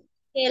 ¿Balmore?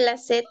 que la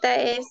Z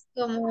es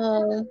como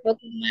un poco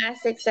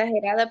más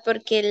exagerada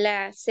porque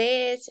la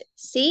C es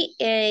sí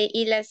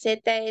y la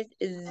Z es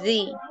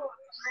Z.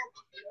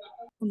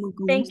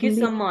 Thank you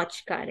so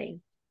much,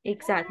 Karen.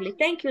 Exactly.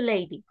 Thank you,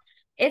 lady.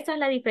 Esa es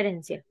la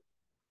diferencia.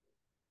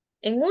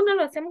 En uno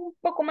lo hacemos un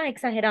poco más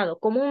exagerado,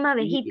 como una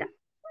abejita.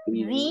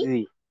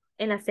 Z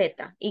en la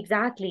Z.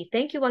 Exactly.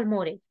 Thank you,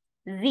 Balmore.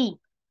 Z.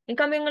 En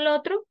cambio, en el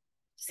otro,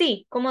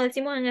 sí, como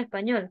decimos en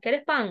español.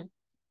 ¿Quieres pan?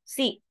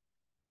 Sí.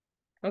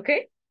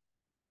 Okay?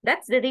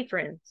 That's the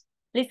difference.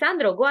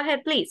 Lisandro, go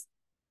ahead, please.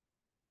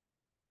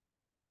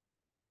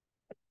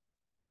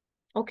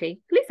 Okay,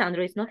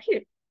 Lisandro is not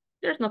here.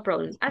 There's no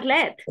problem.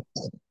 Arlet.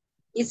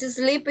 Is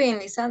sleeping,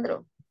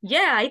 Lisandro?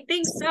 Yeah, I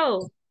think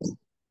so.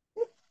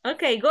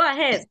 Okay, go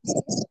ahead.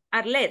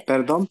 Arlet.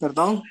 Perdón.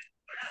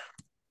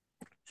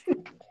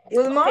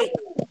 Good morning.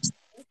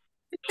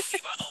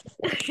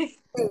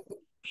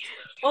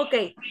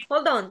 Okay,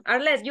 hold on.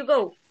 Arlet, you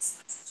go.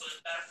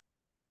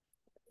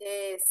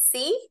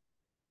 C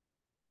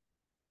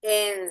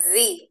and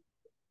Z.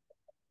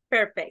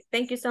 Perfect.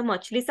 Thank you so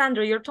much.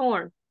 Lisandro, your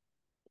turn.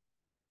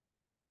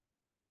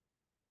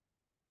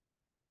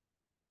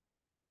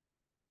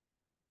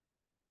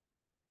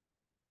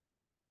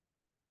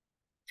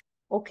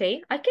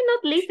 Okay, I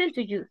cannot listen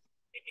to you.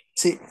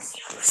 Sí.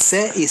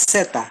 C y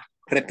Z.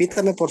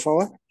 Repítame, por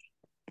favor.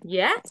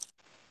 Yeah?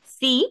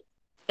 C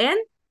and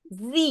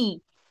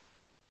Z.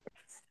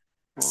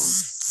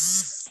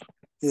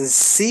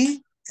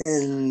 C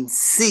and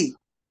C.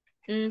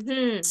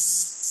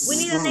 We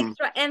need an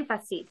extra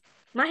emphasis.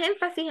 Más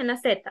énfasis en la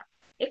Z.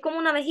 Es como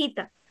una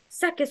abejita.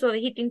 Saque su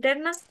abejita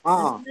interna. Z.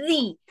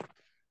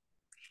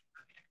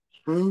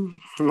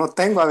 No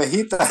tengo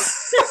abejita.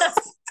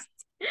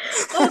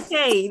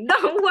 Okay,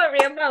 don't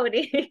worry about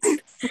it.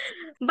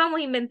 Vamos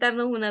a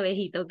inventarnos una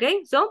abejita,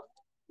 okay? So,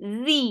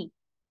 Z.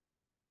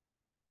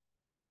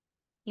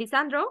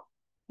 Lisandro,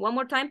 one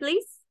more time,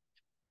 please.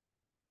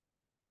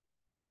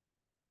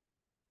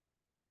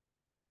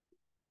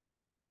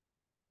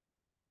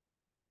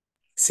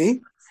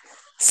 Sí.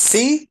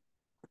 C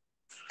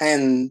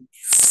and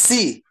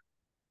C.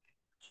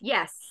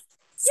 Yes.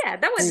 Yeah,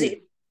 that was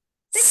it.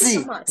 Thank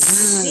you so much.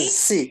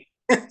 Sí.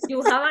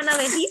 You have an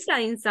abejita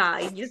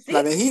inside, you see? La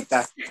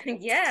abejita.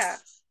 Yeah.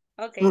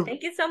 Okay,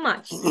 thank you so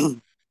much.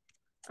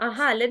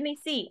 Ajá, let me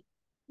see.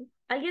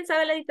 ¿Alguien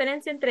sabe la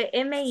diferencia entre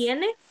M y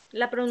N?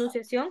 La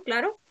pronunciación,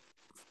 claro.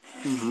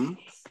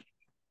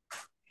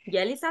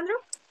 ¿Ya, Lisandro?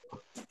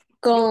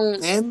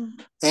 Con N.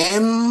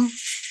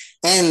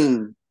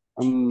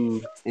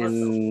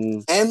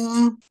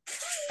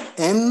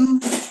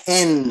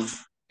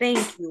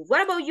 Thank you.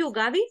 What about you,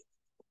 Gaby?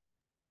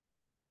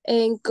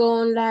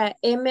 con la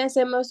M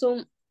hacemos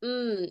un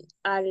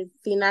al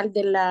final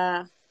de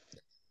la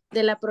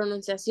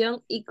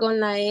pronunciación y con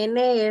la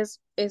N es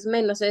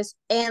menos, es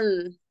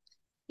N.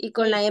 Y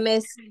con la M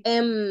es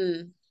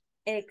M.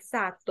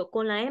 Exacto.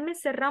 Con la M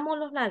cerramos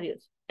los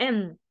labios.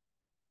 M.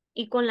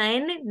 Y con la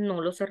N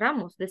no lo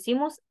cerramos.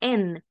 Decimos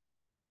N.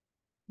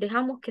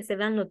 Dejamos que se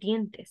vean los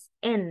dientes.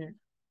 N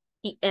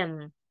y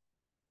M.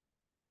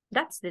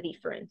 That's the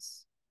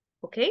difference.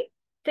 Okay?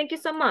 Thank you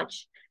so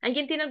much.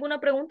 ¿Alguien tiene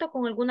alguna pregunta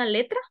con alguna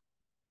letra?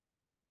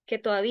 Que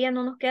todavía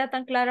no nos queda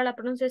tan clara la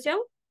pronunciación?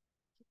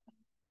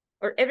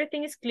 Or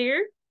everything is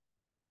clear?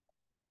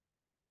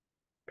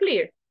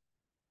 Clear.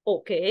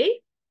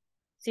 Okay.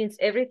 Since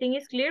everything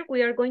is clear,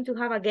 we are going to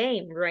have a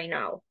game right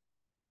now.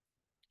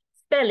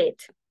 Spell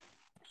it.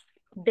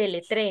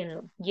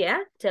 Deletréenlo.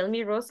 Yeah? Tell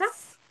me, Rosa.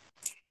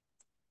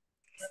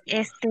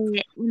 A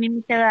mí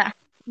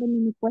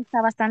me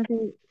cuesta bastante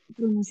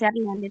pronunciar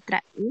la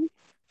letra E.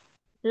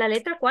 ¿La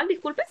letra cuál,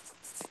 disculpe?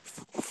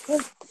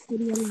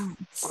 Sería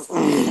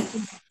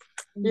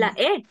La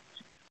E.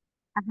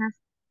 ajá.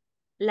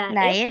 La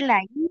La E. E,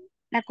 la I,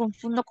 la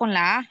confundo con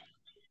la A.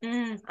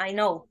 I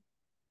know.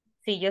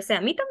 Sí, yo sé,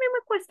 a mí también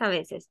me cuesta a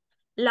veces.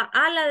 La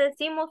A la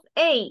decimos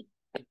A.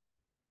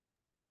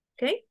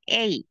 ¿Ok?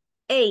 A.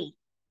 A.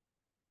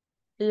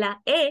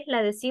 La E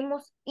la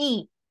decimos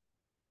I.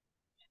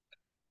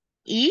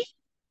 I.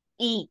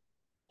 I.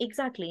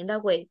 Exactly, in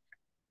that way.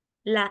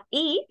 La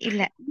I Y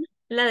la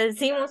la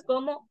decimos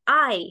como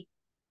I.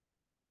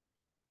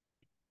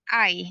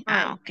 I.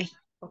 Ah, ok.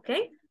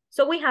 Okay?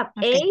 So we have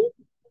Ok. A,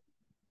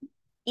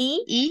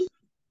 E, I.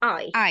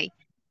 I. I.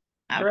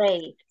 Ah,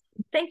 Great.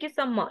 Thank you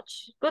so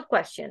much. Good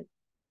question.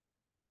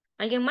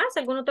 ¿Alguien más?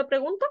 ¿Alguna otra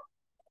pregunta?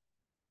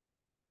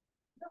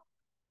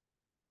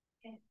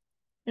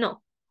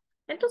 No.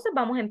 Entonces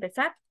vamos a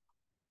empezar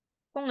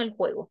con el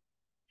juego.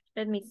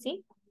 Let me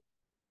see.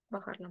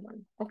 Bajar la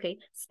mano. Okay.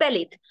 Spell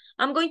it.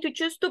 I'm going to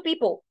choose two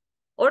people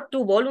or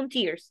two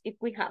volunteers if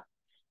we have.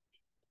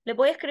 Le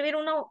voy a escribir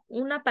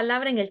una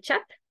palabra en el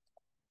chat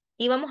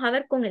y vamos a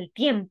ver con el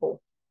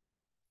tiempo.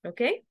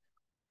 ¿Ok?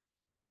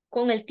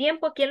 Con el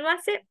tiempo, ¿quién lo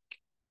hace?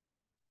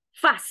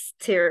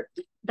 Faster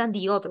than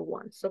the other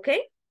ones. ¿Ok?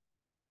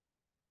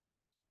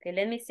 Okay,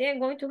 let me see. I'm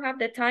going to have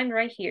the time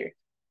right here.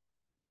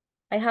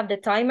 I have the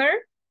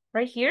timer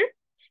right here.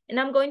 And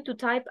I'm going to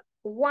type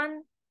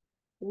one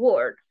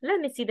word.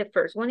 Let me see the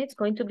first one. It's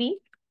going to be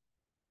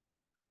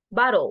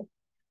battle.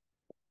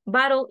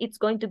 Battle, it's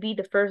going to be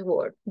the first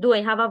word. Do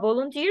I have a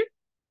volunteer?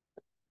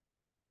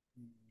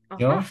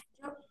 Yo.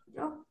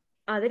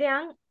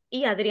 Adrián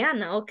y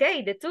Adriana.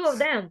 Okay, the two of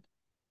them.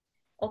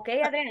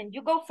 Okay, Adrián,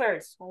 you go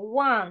first.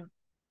 1,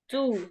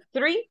 2,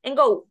 3, and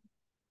go.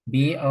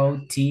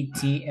 Bottle.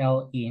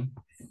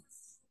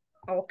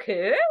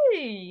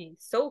 Okay,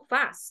 so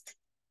fast.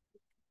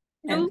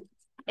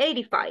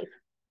 285.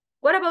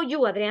 What about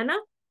you, Adriana?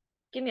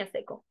 Give me a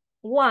second.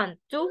 1,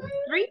 2,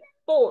 3,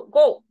 4,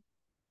 go.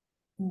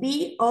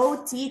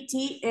 Bottle.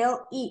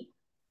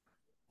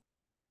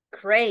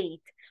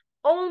 Great.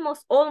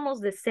 Almost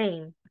the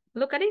same.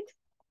 Look at it.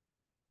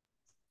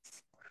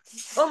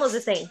 Almost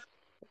the same.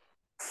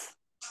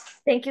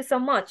 Thank you so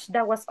much.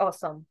 That was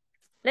awesome.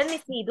 Let me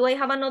see. Do I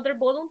have another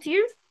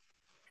volunteer?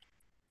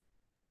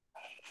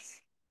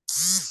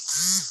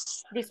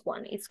 This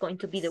one is going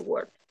to be the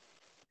word.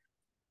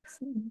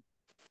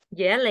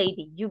 Yeah,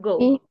 lady, you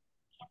go.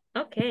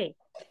 Okay.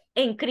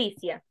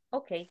 Encrisia.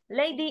 Okay,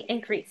 lady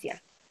Encrisia.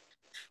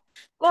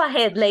 Go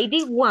ahead,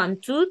 lady. 1,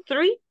 2,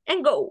 3,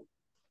 and go.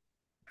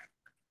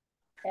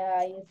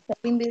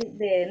 Studying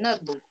the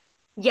notebook.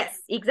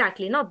 Yes,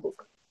 exactly,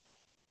 notebook.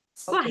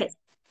 Go Okay.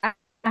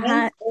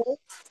 ahead.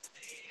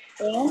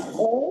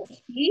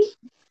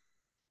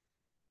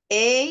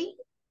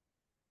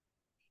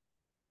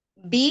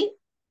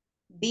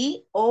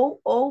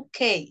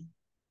 N-O-T-A-B-B-O-O-K.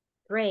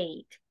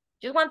 Great.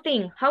 Just one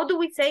thing. How do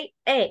we say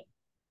E?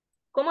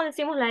 ¿Cómo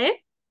decimos la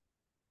E?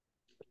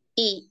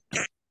 I.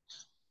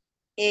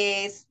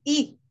 Es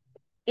I.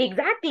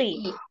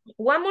 Exactly.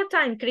 One more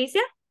time,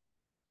 Crisia.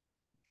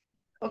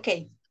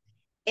 Okay.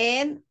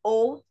 N-O-T-E-B-O-O-K.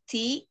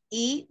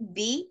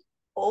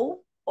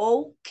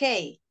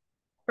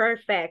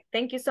 Perfect.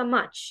 Thank you so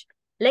much.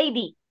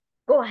 Lady,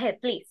 go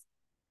ahead, please.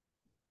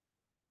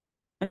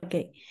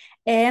 Okay.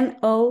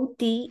 N-O-T-E-B-O-O-K.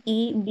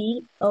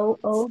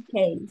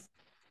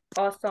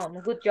 Awesome.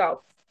 Good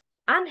job.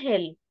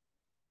 Angel,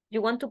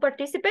 you want to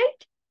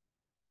participate?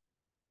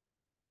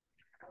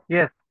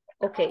 Yes.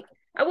 Okay.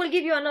 I will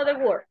give you another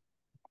word.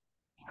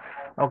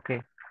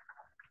 Okay.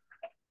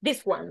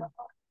 This one.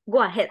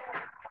 Go ahead.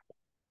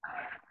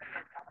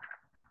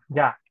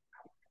 Yeah.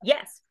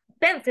 Yes.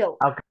 Pencil.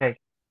 Okay.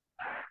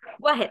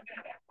 Go ahead.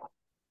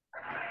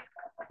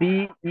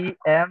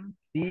 P-E-N-C-I-L.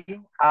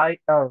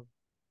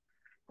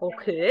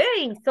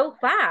 Okay. So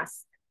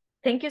fast.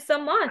 Thank you so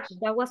much.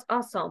 That was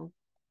awesome.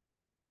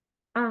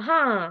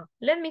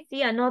 Let me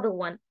see another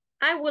one.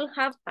 I will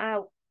have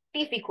a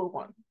difficult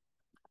one.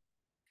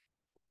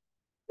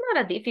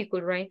 Not a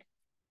difficult, right?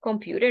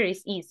 Computer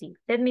is easy.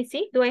 Let me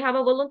see. Do I have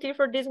a volunteer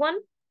for this one?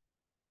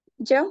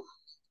 Yo.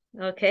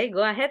 Okay,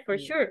 go ahead for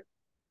sure.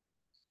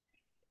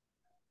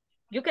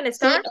 You can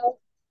start.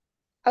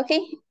 Okay.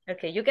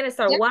 Okay, you can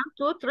start. Yeah. 1,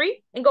 2,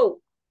 3, and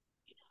go.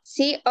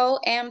 Computer.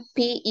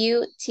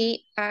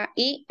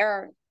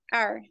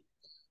 R.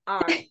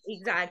 R,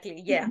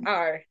 exactly. Yeah,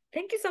 R.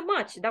 Thank you so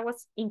much. That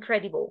was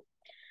incredible.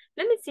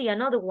 Let me see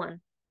another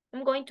one.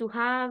 I'm going to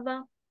have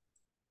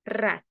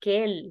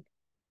Raquel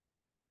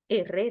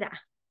Herrera.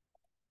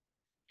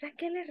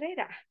 Raquel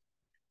Herrera.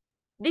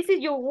 This is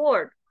your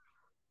word.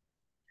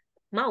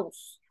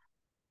 Mouse.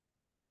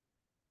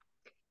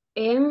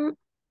 M-O-U-S-I.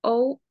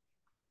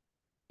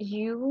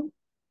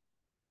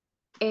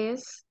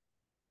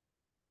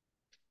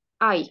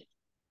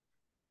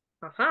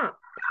 Ajá.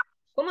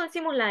 ¿Cómo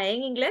decimos la E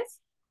en inglés?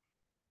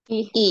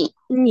 I.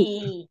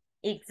 E.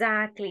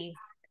 Exactly.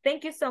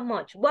 Thank you so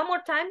much. One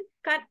more time,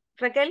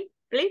 Raquel,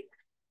 please.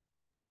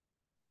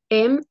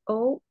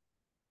 M-O-U-S-I.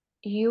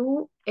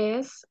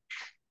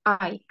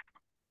 I.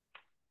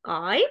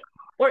 I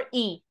or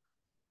E?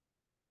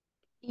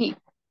 E.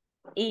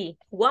 E.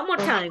 One more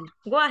time.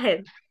 Go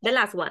ahead. The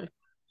last one.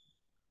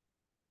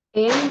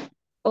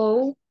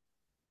 M-O-U-S-E.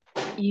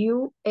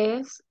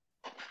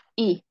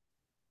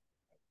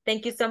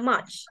 Thank you so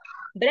much.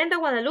 Brenda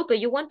Guadalupe,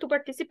 you want to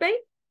participate?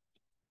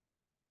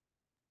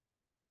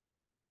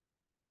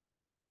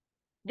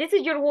 This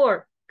is your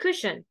word,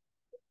 cushion.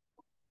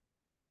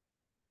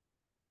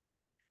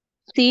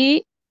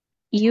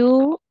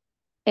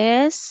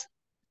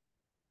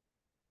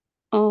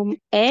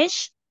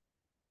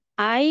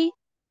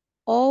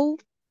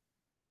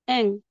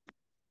 C-U-S-H-I-O-N.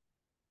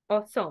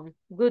 Awesome.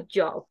 Good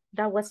job.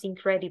 That was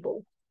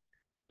incredible.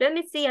 Let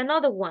me see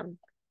another one.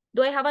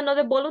 Do I have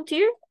another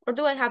volunteer or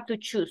do I have to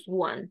choose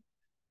one?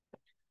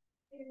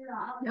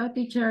 Yo,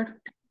 teacher.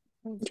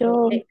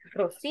 Okay,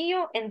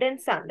 Rocío and then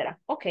Sandra.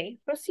 Okay,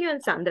 Rocío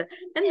and Sandra.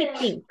 Let me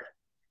think.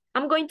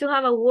 I'm going to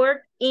have a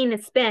word in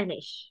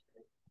Spanish.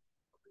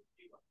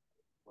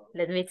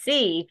 Let me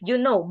see if you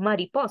know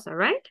mariposa,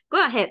 right?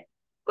 Go ahead.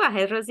 Go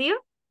ahead, Rocío.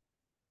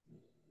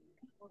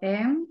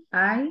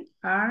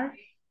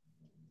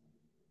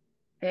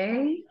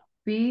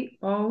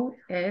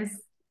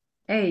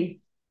 M-I-R-A-P-O-S-A.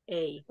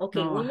 A.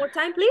 Okay, No. one more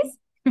time, please.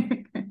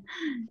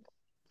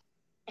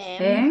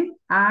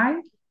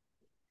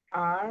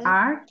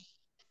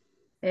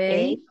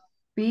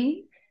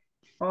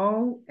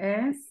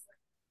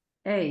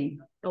 M-I-R-A-P-O-S-A.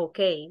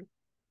 Okay.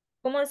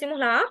 ¿Cómo decimos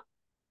la A?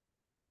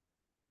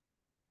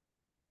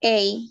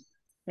 A.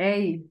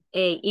 A.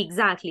 A,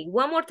 exactly.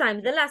 One more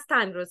time. The last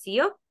time,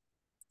 Rocío.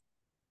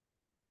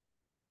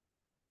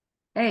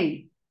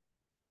 A.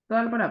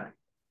 Toda la palabra.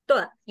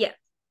 Toda, yeah.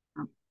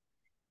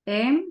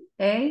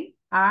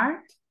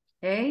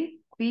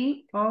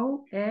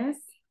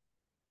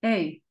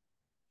 M-A-R-A-P-O-S-A.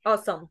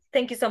 Awesome.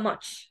 Thank you so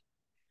much.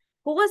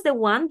 Who was the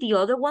one? The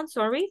other one,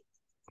 sorry.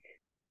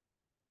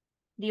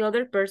 The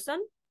other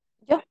person?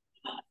 Yo.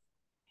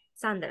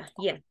 Sandra.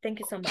 Yeah, thank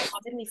you so much.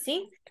 Let me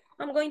see.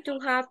 I'm going to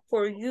have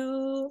for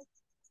you,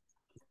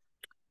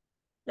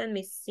 let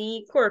me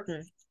see,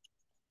 curtain.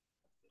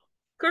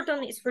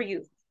 Curtain is for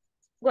you.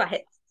 Go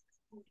ahead.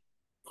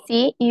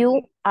 C-U-R-T-A-I-N.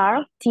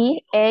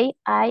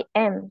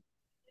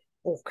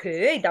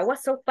 Okay, that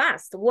was so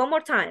fast. One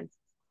more time.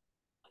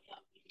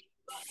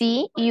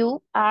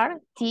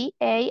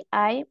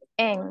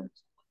 C-U-R-T-A-I-N.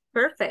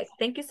 Perfect.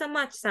 Thank you so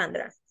much,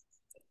 Sandra.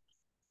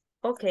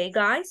 Okay,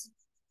 guys.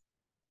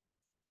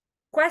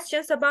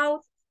 Questions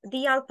about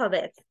the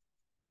alphabet.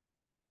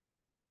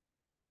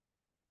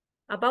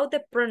 About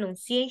the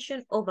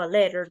pronunciation of a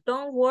letter.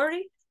 Don't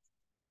worry.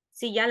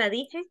 Si ya la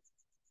dije.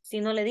 Si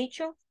no le he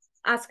dicho,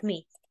 ask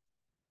me.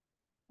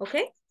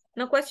 Okay?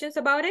 No questions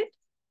about it?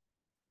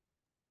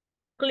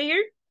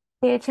 Clear?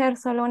 Teacher,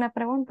 solo una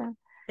pregunta.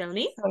 Tell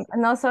me.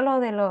 No solo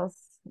de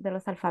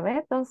los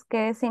alfabetos,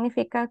 ¿qué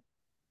significa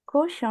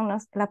cushion?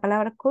 La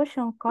palabra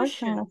cushion,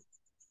 Cushion.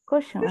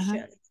 cushion, ajá.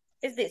 Cushion.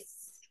 Is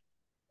this?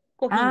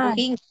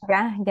 Cojín.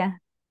 Ah, ya.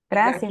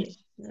 Gracias.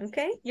 Exactly.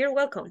 Okay, you're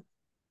welcome.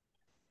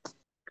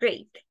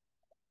 Great.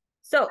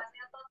 So,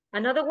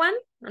 another one,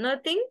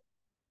 another thing.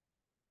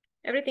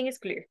 Everything is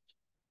clear.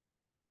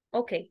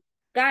 Okay,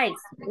 guys,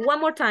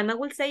 one more time. I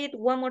will say it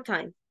one more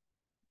time.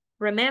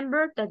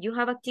 Remember that you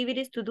have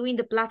activities to do in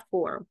the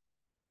platform.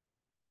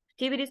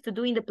 Activities to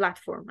do in the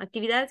platform.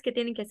 Actividades que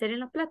tienen que hacer en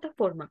la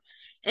plataforma.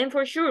 And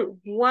for sure,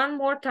 one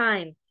more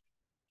time.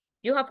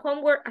 You have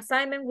homework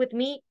assignment with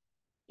me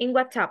in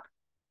WhatsApp.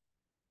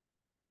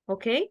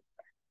 Okay?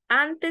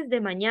 Antes de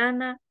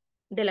mañana,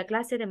 de la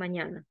clase de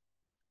mañana.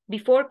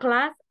 Before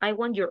class, I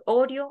want your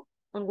audio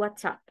on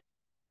WhatsApp.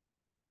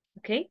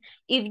 Okay?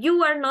 If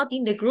you are not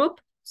in the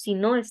group, si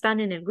no están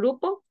en el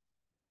grupo,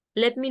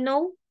 let me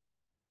know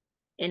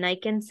and I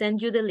can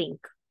send you the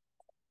link.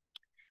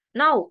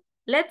 Now,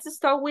 let's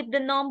start with the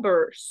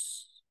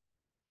numbers.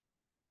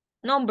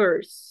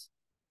 Numbers.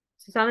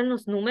 ¿Se saben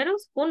los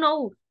números? Who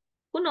knows?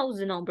 Who knows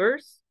the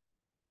numbers?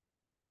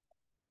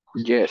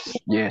 Yes,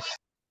 yes.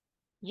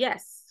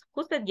 Yes.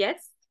 Who said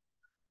yes?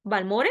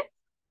 ¿Balmore?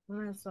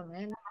 Más o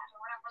menos.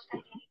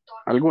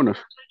 Algunos.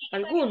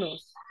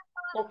 Algunos.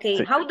 Okay,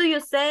 Sí. how do you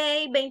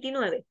say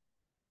 29?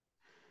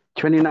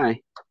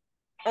 29.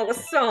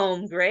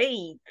 Awesome,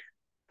 great.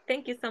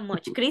 Thank you so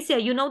much. Crisia,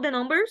 you know the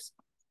numbers?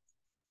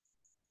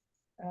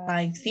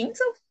 I think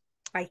so.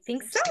 I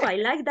think so. I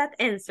like that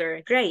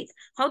answer. Great.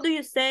 How do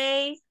you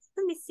say,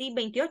 let me see,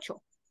 28?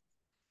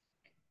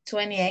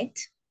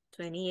 28.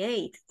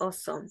 28.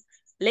 Awesome.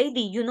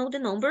 Lady, you know the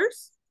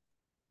numbers?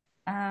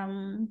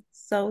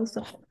 So.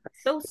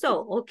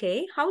 So.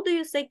 Okay. How do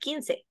you say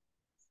 15?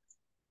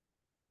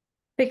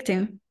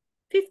 15.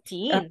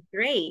 15.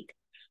 Great.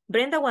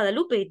 Brenda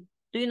Guadalupe,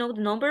 do you know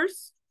the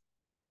numbers?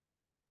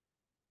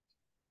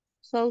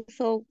 So.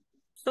 So.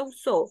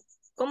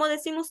 ¿Cómo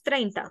decimos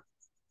 30?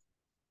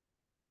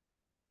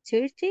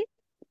 30.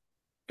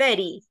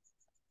 30.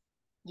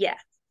 Yeah,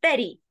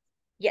 30.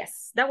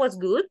 Yes, that was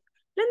good.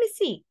 Let me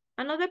see.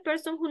 Another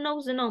person who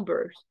knows the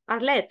numbers.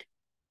 Arlette.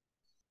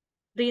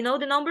 Do you know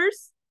the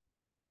numbers?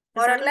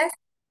 More or less.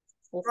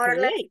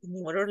 Okay,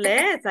 more or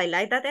less. I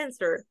like that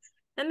answer.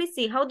 Let me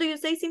see. How do you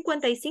say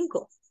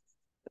 55?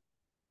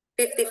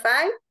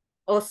 55.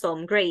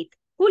 Awesome, great.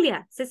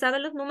 Julia, ¿se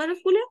saben los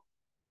números, Julia?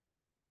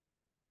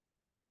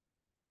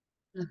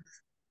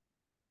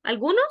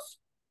 ¿Algunos?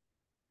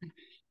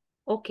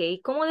 Ok,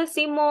 ¿cómo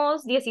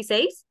decimos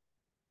 16?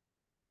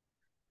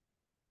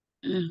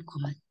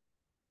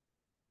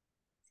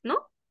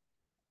 ¿No?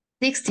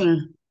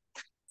 16.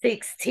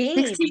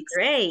 16,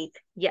 great.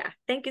 Yeah,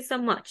 thank you so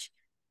much.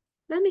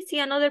 Let me see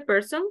another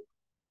person.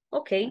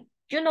 Okay,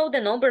 you know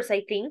the numbers,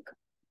 I think.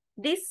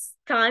 This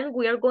time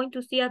we are going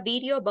to see a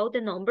video about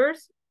the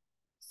numbers.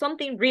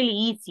 Something really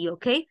easy,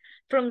 okay?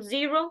 From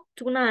 0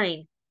 to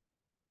 9.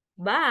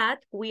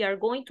 But we are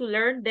going to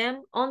learn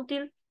them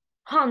until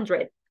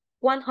 100,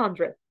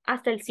 100,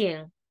 hasta el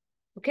 100,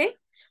 okay?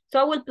 So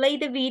I will play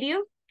the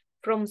video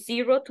from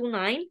 0 to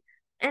 9,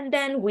 and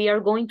then we are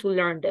going to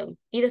learn them.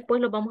 Y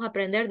después los vamos a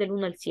aprender del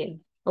 1 al 100,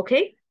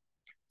 okay?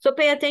 So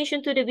pay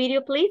attention to the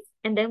video, please,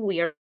 and then we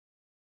are...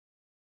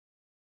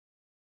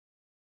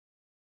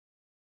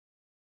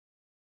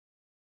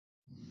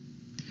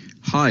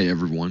 Hi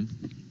everyone.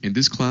 In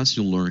this class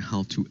you'll learn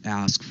how to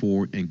ask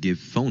for and give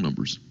phone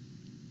numbers.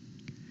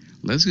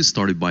 Let's get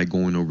started by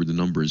going over the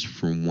numbers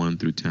from 1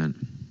 through 10.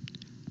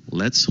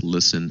 Let's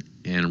listen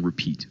and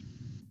repeat.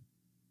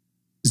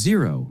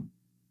 0,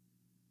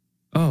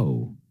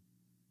 0,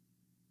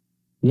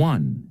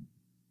 1,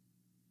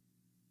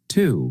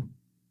 2,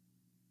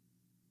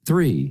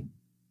 3,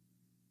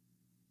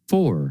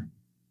 4,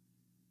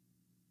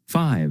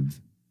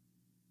 5,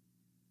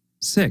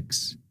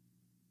 6,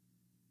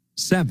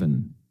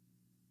 7,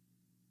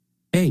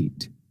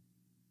 8,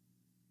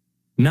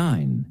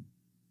 9,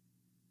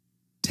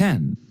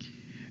 10.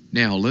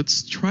 Now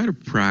let's try to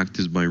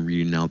practice by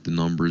reading out the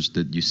numbers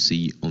that you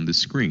see on the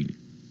screen.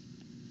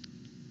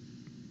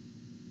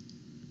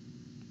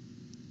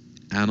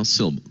 Ana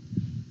Silva.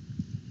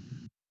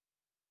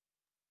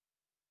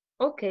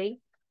 Okay,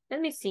 let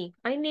me see.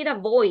 I need a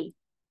boy.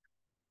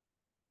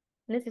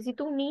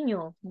 Necesito un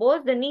niño.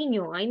 Voz de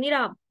niño. I need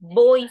a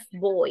voice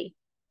boy.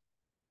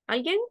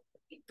 ¿Alguien?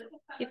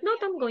 If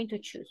not, I'm going to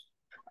choose.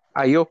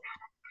 Yo.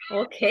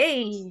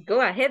 Okay,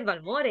 go ahead,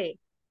 Valmore.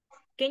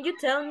 Can you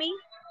tell me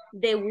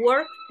the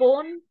work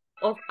phone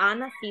of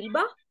Ana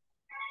Silva?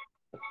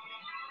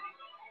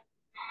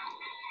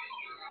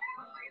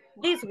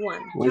 This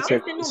one. One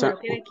sec. Este número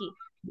que ve aquí.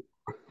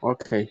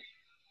 Okay.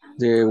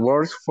 The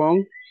work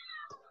phone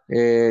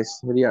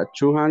sería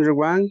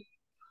 201,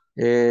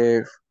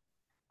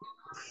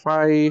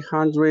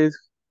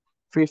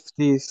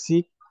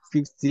 556,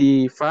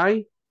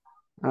 55,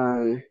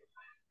 and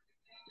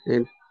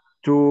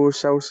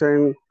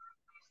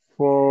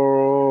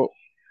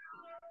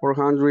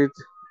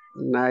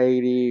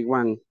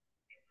 2,491.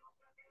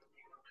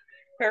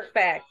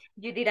 Perfect.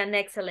 You did an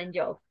excellent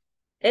job.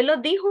 Él lo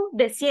dijo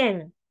de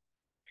 100.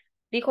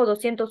 Dijo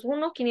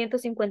 201,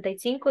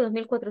 555,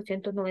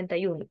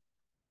 2491.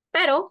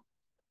 Pero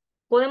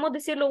podemos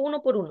decirlo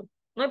uno por uno.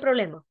 No hay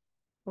problema.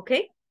 ¿Ok?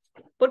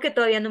 Porque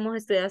todavía no hemos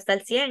estudiado hasta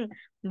el 100.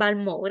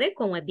 Balmore,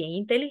 como es bien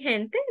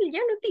inteligente, él ya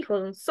lo dijo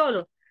de un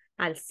solo.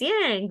 Al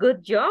 100.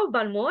 Good job,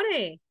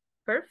 Balmore.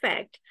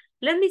 Perfect.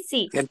 Let me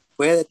see. Él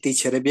puede,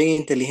 teacher, es bien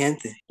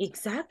inteligente.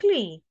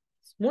 Exactly.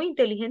 Es muy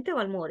inteligente,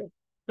 Balmore.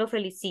 Lo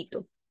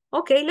felicito.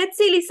 Okay, let's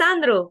see,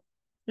 Lisandro.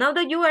 Now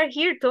that you are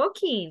here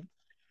talking,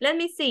 let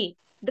me see.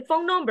 The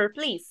phone number,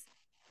 please.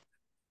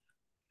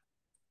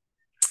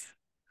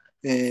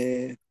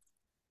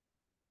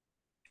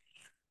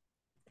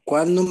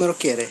 ¿Cuál número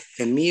quiere?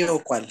 ¿El mío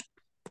o cuál?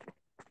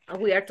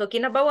 We are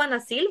talking about Ana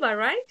Silva,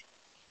 right?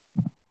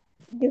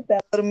 Está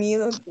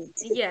dormido.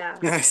 Yeah.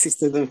 Sí,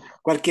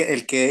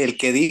 el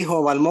que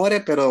dijo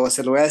Valmore, pero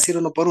se lo voy a decir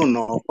uno por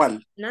uno, ¿o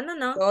cuál? No.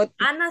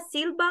 Ana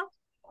Silva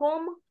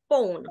home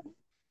phone.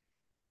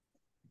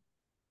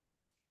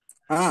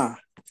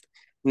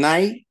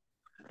 9,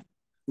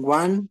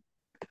 1,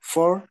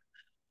 4,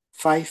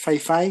 5,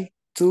 5, 5,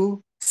 2,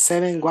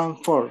 7,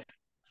 1, 4.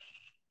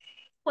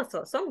 Pues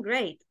awesome,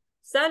 great.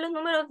 ¿Sabe los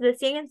números de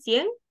 100 en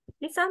 100,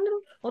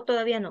 Lisandro? ¿O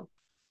todavía no?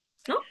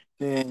 ¿No?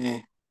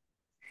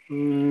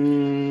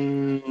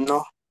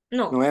 No.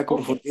 No. Me voy a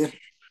confundir.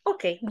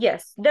 Okay,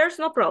 yes, there's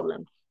no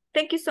problem.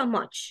 Thank you so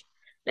much.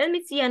 Let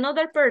me see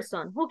another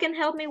person who can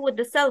help me with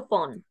the cell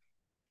phone.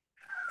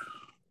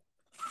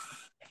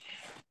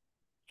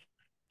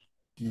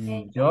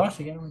 Yo,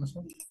 sí que no sé.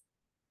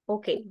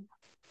 Okay.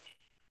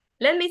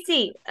 Let me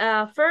see.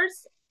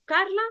 First,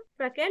 Carla,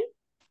 Raquel,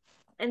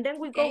 and then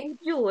we go with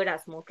you,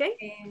 Erasmo, okay?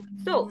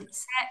 So,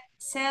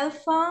 Cell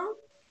phone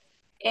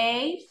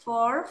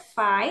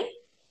A45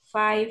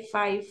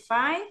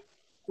 555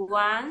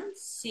 10,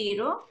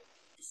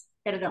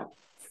 perdón,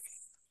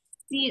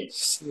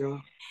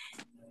 0,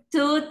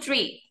 2,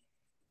 3.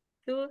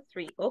 2,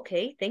 3.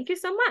 Okay, thank you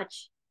so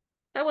much.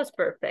 That was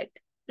perfect.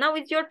 Now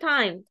it's your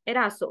time,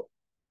 Eraso,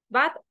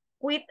 but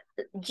with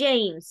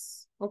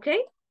James,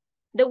 okay?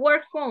 The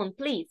work phone,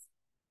 please.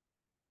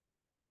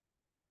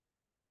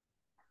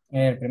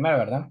 El primero,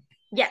 ¿verdad?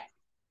 Yeah.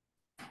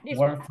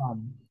 Work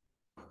phone.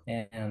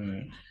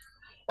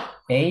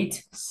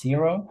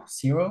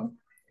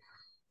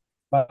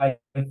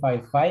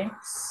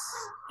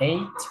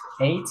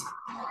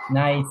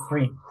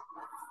 800-555-8893.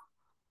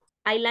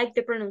 I like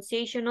the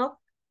pronunciation of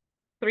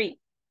 3.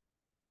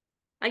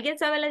 ¿Alguien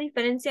sabe la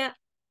diferencia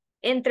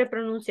entre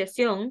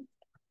pronunciación?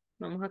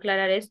 Vamos a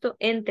aclarar esto.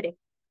 Entre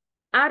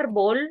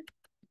árbol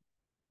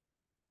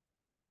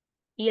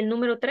y el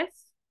número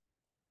 3.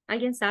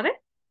 ¿Alguien sabe?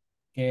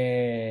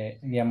 Que,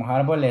 digamos,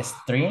 árbol es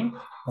tree,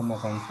 como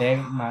con T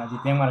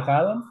bien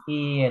marcado,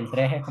 y el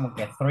 3 es como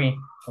que three,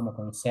 como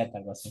con Z,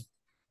 algo así.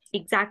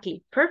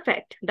 Exactly.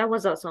 Perfect. That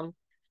was awesome.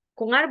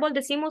 Con árbol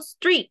decimos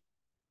tree.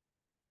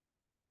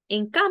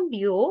 En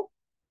cambio,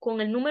 con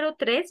el número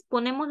 3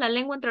 ponemos la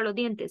lengua entre los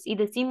dientes y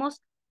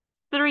decimos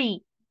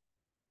 3.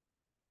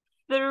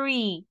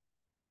 3.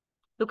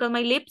 Look at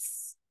my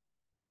lips.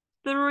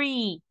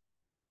 3.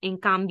 En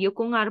cambio,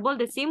 con árbol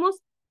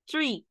decimos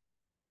tree.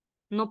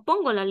 No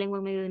pongo la lengua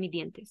en medio de mis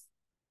dientes.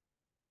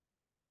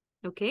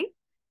 ¿Ok?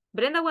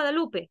 Brenda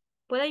Guadalupe,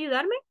 ¿puede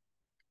ayudarme?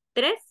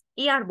 3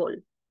 y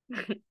árbol.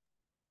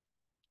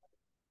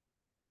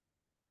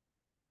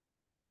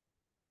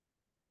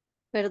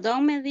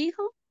 Perdón, me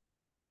dijo.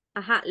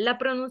 Ajá, la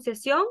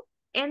pronunciación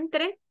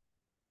entre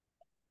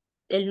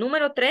el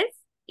número 3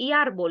 y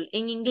árbol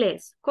en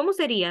inglés. ¿Cómo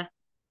sería?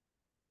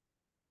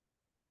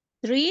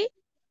 3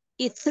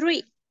 y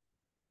 3.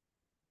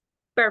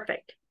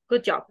 Perfect.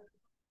 Good job.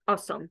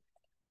 Awesome.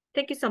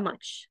 Thank you so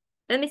much.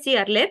 Let me see,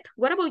 Arlette.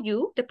 What about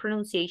you? The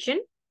pronunciation?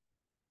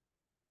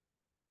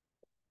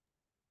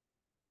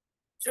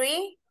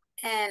 3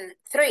 and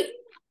 3.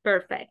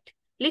 Perfect.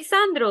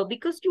 Lisandro,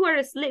 because you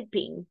are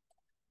sleeping.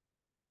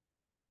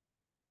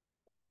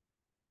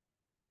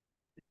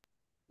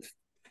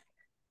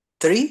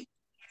 3,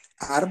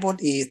 árbol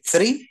y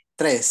 3,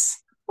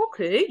 3.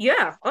 Okay,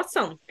 yeah,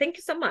 awesome. Thank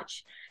you so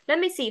much. Let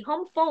me see,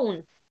 home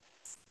phone.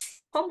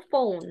 Home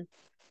phone.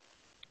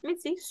 Let me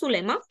see,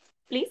 Zulema,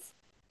 please.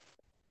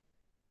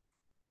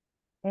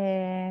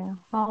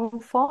 Home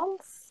phone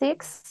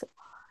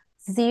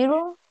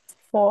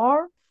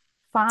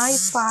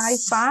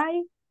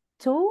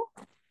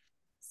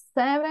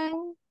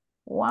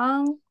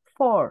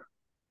 604-555-2714.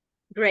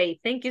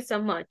 Great, thank you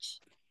so much.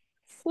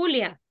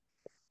 Julia,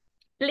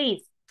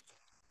 please,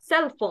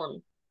 cell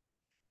phone.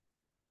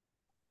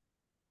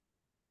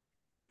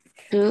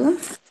 2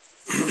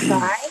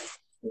 5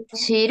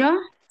 0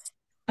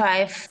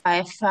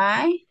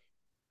 555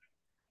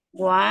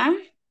 1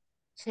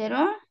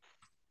 0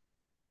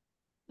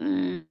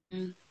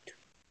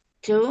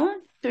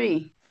 2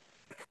 3.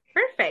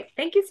 Perfect,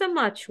 thank you so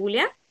much,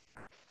 Julia.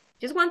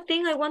 Just one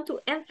thing I want to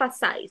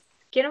emphasize.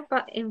 Quiero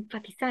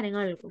enfatizar en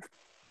algo.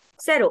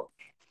 0.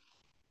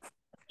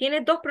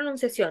 Tiene 2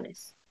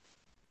 pronunciaciones.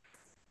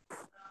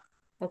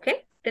 ¿Ok?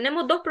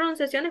 Tenemos 2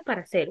 pronunciaciones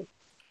para 0.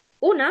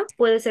 Una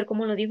puede ser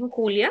como lo dijo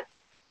Julia.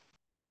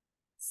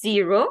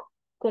 0,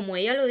 como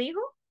ella lo dijo.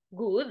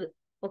 Good.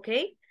 ¿Ok?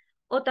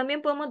 O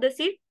también podemos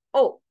decir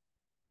O.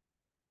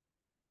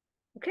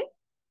 ¿Ok?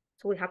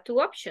 So we have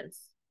 2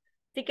 options.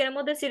 Si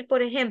queremos decir,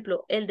 por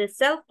ejemplo, el de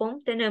cell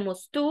phone,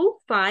 tenemos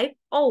 250.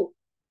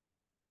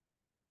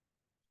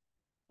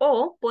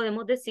 O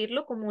podemos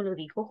decirlo como lo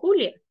dijo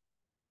Julia.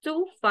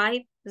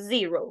 250.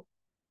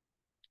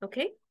 ¿Ok?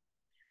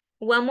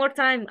 One more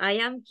time. I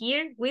am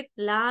here with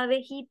la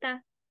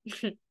abejita.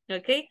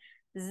 ¿Ok?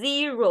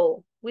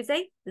 0. We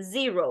say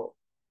 0.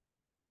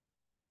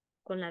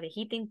 Con la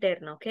abejita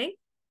interna, ¿ok?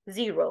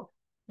 0.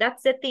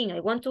 That's the thing.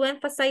 I want to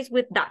emphasize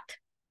with that.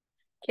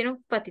 Quiero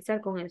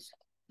enfatizar con eso.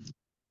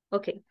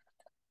 Okay.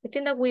 I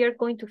think that we are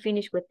going to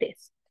finish with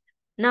this.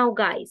 Now,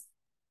 guys,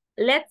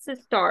 let's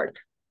start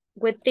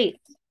with this.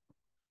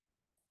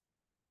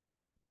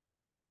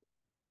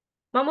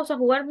 Vamos a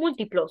jugar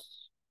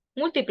múltiples,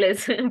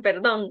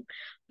 perdón,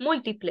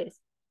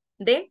 múltiples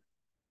de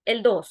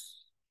el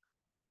 2.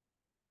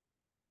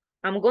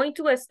 I'm going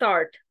to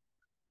start,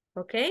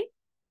 okay?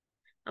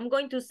 I'm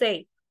going to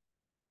say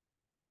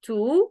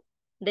 2,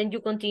 then you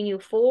continue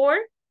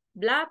 4,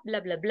 blah, blah,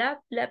 blah, blah,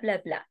 blah, blah,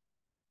 blah.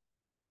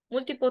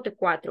 Múltiplo de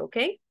 4,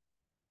 okay?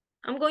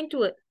 I'm going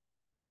to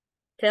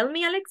tell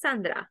me,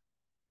 Alexandra.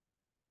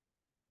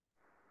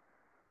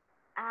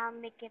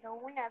 Me quedó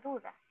una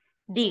duda.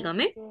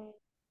 Dígame.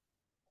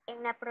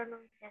 En la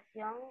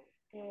pronunciación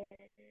del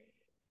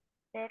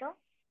 0,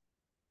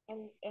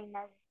 en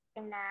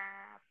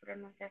la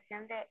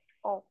pronunciación de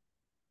O,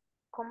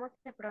 ¿cómo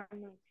se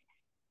pronuncia?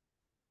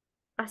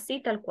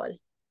 Así tal cual.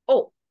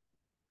 O.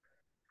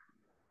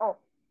 O.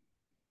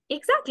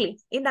 Exactly,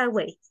 in that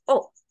way.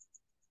 O.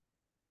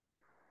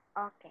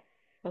 Okay.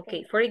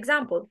 Okay, for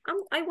example,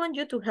 I want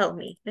you to help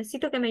me.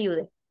 Necesito que me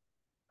ayude.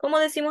 ¿Cómo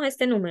decimos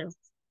este número?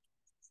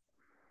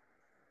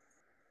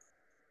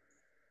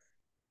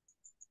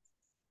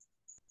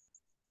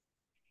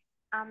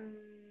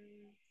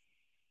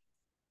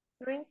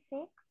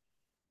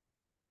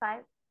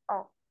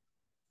 3650.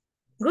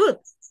 Good.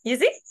 You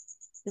see?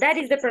 That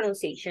is the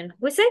pronunciation.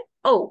 We say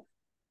O.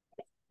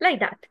 Like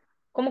that.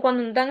 Como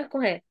cuando nos dan a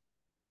escoger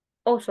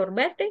o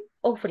sorbete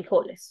o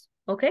frijoles.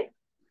 Okay?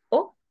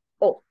 O.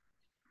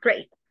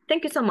 Great.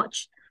 Thank you so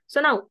much. So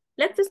now,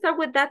 let's start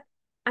with that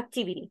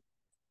activity.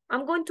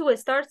 I'm going to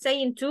start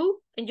saying 2,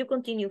 and you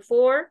continue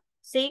 4,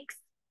 6,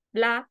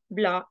 blah,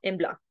 blah, and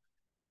blah.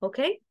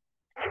 Okay?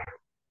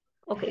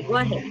 Okay, go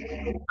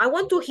ahead. I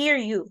want to hear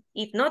you.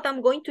 If not,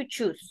 I'm going to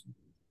choose.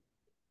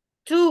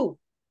 2.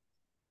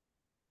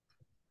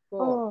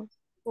 4.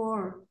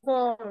 4.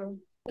 4.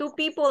 2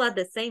 people at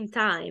the same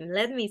time.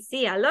 Let me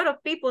see. A lot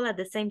of people at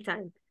the same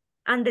time.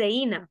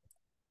 Andreina.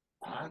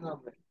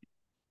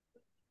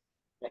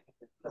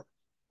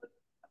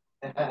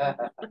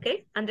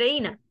 Okay,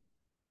 Andreina.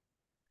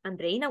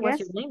 Andreina was Yes.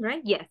 your name,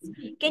 right? Yes.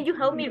 Can you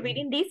help me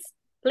reading this,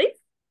 please?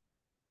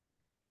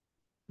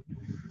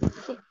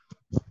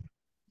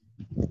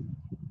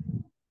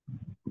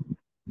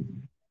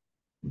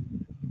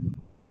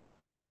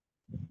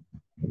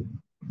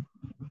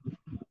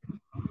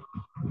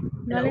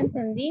 No lo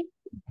entendí.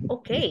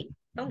 Okay,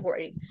 don't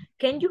worry.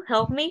 Can you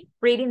help me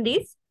reading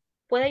this?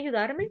 ¿Puede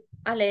ayudarme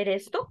a leer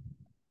esto?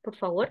 Por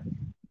favor,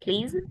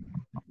 please.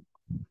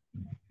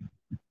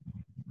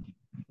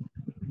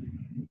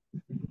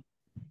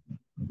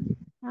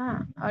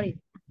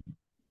 Ahorita.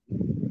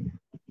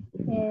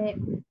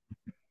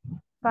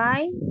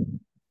 5,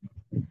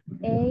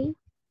 8,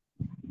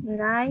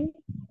 9,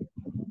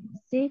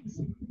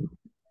 6,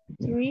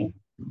 3,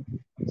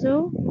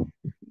 2,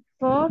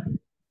 4,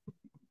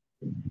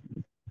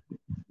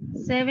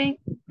 7,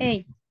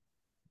 8.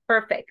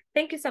 Perfect.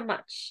 Thank you so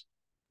much.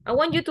 I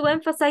want you to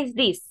emphasize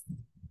this.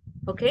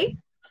 Okay?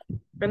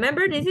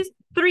 Remember, this is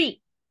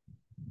 3.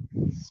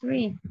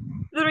 3.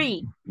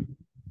 3.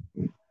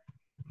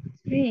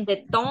 3.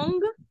 The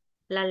tongue,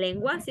 la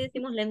lengua, si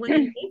decimos lengua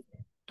en inglés,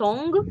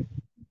 tongue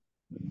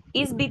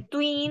is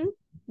between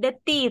the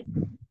teeth,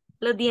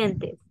 los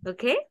dientes,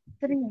 okay?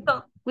 3.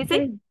 So we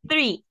say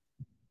 3.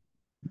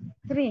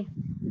 3.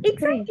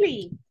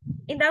 Exactly.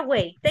 In that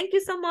way. Thank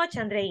you so much,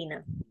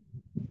 Andreina.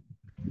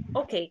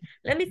 Okay,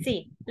 let me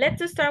see.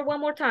 Let's start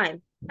one more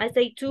time. I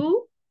say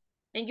 2,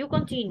 and you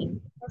continue.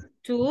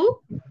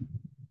 2.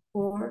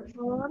 4.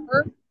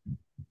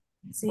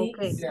 6.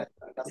 Okay.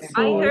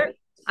 I heard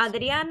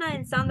Adriana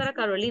and Sandra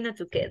Carolina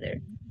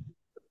together.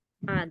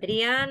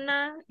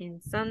 Adriana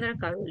and Sandra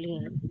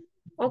Carolina.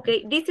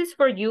 Okay, this is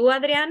for you,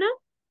 Adriana.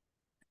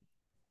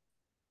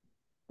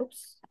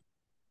 Oops.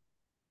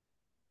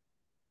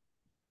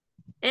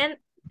 And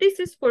this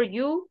is for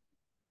you,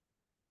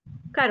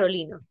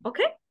 Carolina,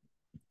 okay?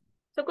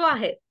 So go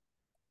ahead.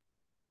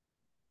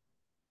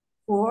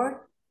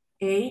 4,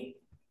 8,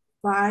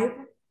 5,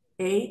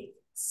 8,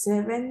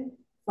 7,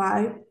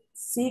 5,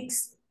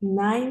 6,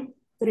 9,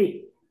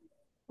 3.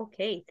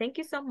 Okay, thank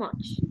you so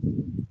much.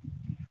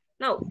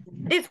 Now,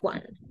 this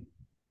one.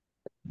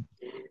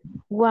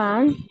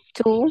 1,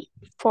 2,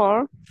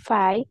 4,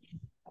 5,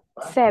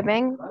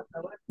 7,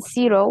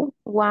 0,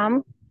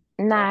 1,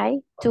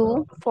 9,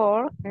 2,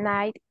 4,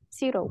 9,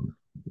 0.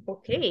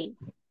 Okay.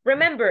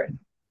 Remember,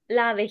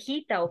 la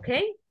abejita,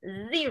 okay?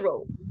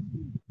 0.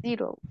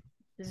 0.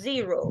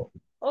 0.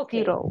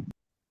 Okay. 0.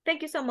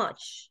 Thank you so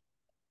much.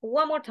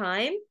 One more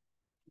time.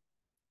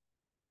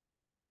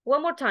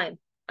 One more time.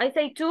 I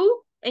say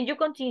 2, and you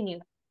continue.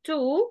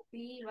 2,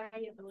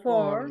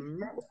 4.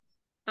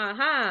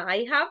 Aha,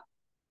 I have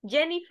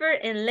Jennifer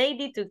and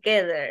Lady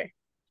together.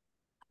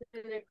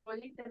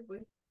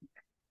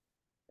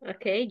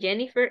 Okay,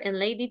 Jennifer and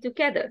Lady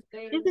together.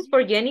 This is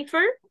for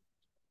Jennifer.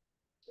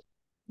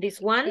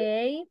 This one.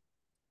 8,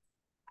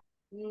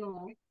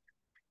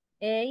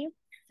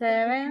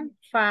 7,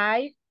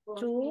 5,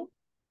 2,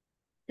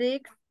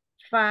 6,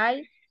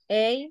 5,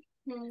 8,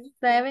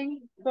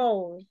 7,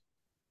 4.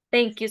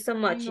 Thank you so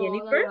much,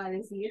 Jennifer.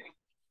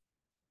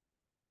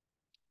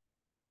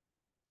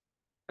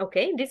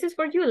 Okay, this is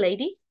for you,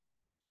 Lady.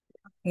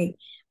 Okay.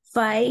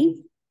 5,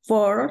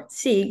 4,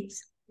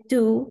 6,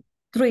 2,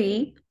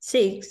 3,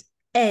 6,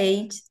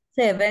 8,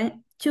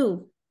 7,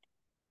 2.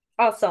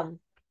 Awesome.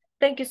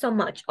 Thank you so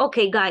much.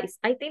 Okay, guys,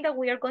 I think that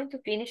we are going to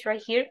finish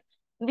right here.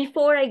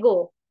 Before I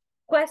go,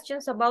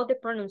 questions about the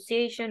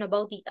pronunciation,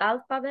 about the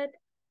alphabet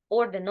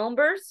or the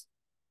numbers?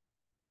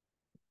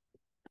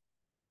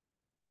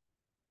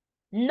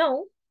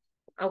 No.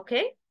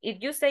 Okay.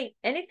 If you say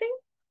anything,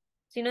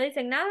 si no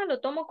dicen nada, lo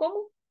tomo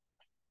como.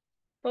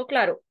 Todo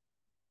claro.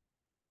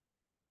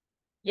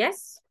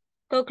 Yes?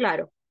 Todo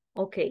claro.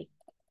 Okay.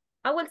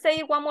 I will say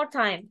it one more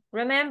time.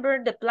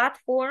 Remember the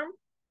platform.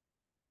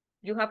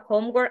 You have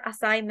homework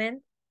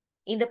assignment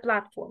in the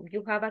platform.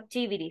 You have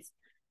activities.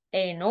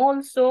 And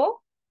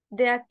also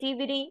the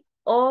activity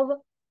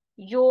of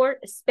your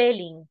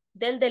spelling,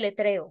 del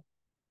deletreo.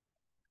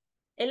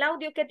 El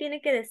audio, ¿qué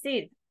tiene que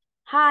decir?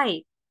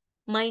 Hi,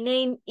 my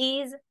name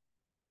is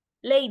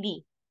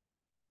Lady.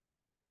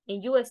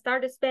 And you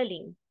start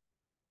spelling.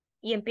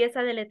 Y empieza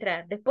a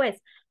deletrear.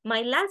 Después,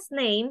 my last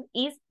name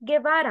is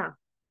Guevara.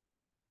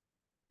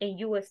 And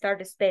you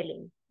start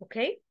spelling, ¿ok?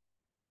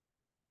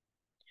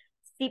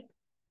 Si,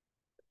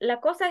 la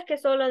cosa es que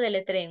solo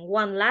deletreen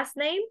one last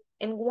name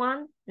and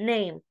one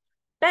name.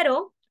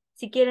 Pero,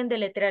 si quieren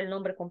deletrear el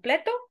nombre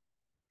completo,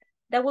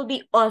 that will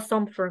be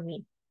awesome for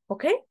me,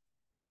 ¿ok?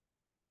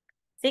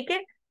 Así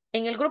que,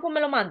 En el grupo me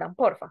lo mandan,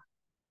 porfa.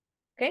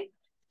 ¿Ok?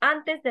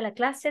 Antes de la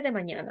clase de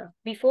mañana.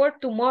 Before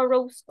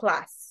tomorrow's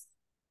class.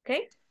 ¿Ok?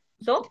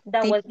 So,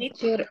 that was it.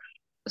 Teacher,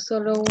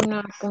 solo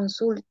una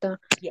consulta.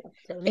 Yeah,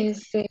 tell me.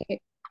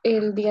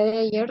 El día de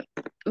ayer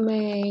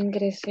me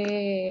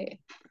ingresé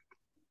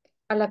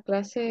a la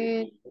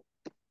clase,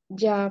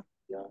 ya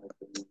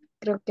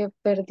creo que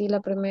perdí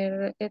la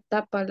primera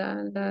etapa,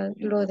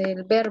 lo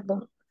del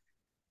verbo,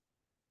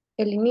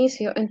 el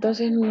inicio.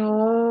 Entonces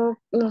no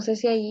sé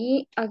si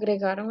ahí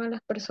agregaron a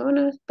las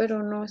personas,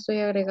 pero no estoy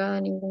agregada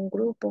a ningún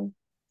grupo.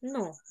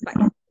 No,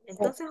 vaya.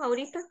 Entonces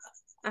ahorita,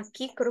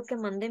 aquí creo que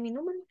mandé mi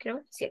número,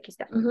 creo. Sí, aquí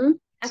está.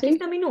 Aquí Sí,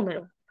 está mi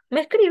número.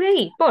 Me escribe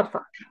ahí,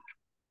 porfa.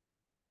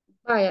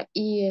 vaya,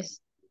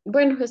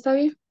 bueno, está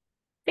bien.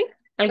 ¿Sí?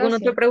 ¿Alguna otra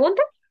Gracias.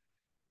 pregunta?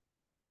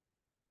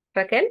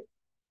 Raquel,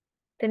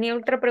 ¿tenía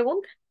otra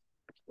pregunta?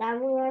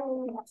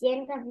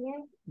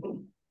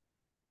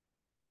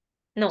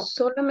 No.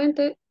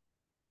 Solamente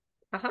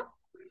Ajá.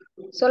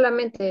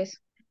 eso.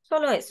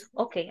 Solo eso.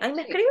 Ok, ahí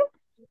me escribe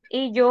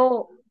y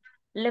yo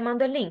le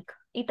mando el link.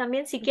 Y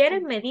también si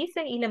quieren me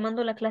dice y le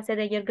mando la clase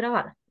de ayer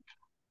grabada.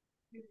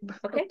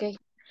 Ok. Ok,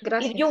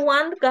 If you gracias.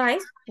 want,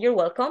 guys, you're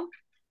welcome.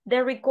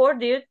 The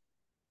recorded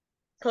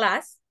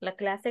class, la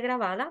clase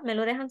grabada, me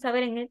lo dejan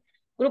saber en el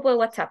grupo de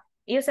WhatsApp.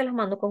 Y yo se los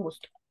mando con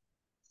gusto.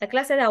 La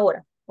clase de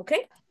ahora, ¿ok?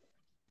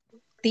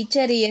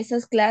 Teacher, ¿y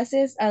esas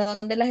clases a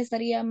dónde las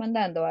estaría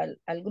mandando?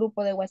 Al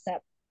grupo de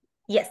WhatsApp.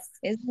 Yes.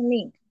 Es un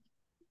link.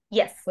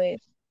 Yes.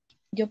 Pues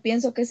yo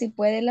pienso que si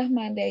puede las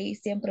mande ahí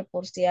siempre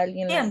por si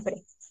alguien las...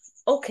 Siempre.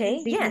 Ok,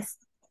 Sí,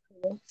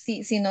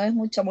 yes. si no es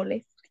mucha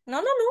molestia.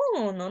 No, no,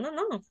 no, no, no,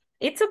 no.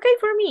 It's okay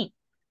for me.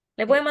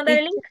 ¿Le voy a mandar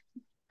el link?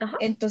 Ajá.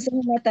 Entonces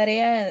en la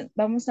tarea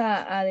vamos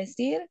a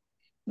decir,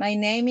 my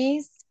name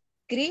is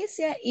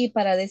Crisia, y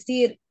para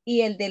decir,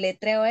 y el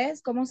deletreo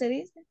es, ¿cómo se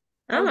dice?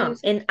 How do you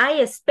say? And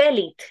I spell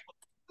it.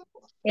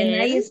 And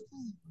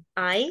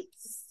I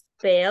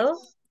spell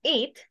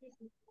it.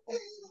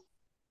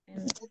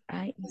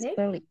 I ¿Ok?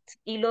 spell it.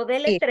 Y lo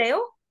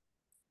deletreo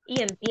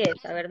y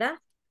empieza, ¿verdad?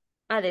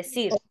 A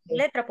decir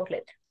letra por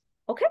letra.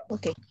 ¿Ok?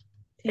 Okay.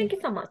 Thank you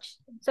so much.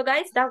 So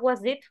guys, that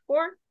was it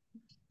for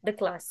the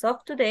class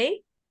of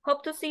today.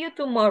 Hope to see you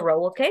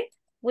tomorrow, okay?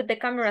 With the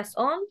cameras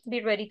on,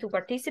 be ready to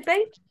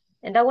participate.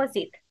 And that was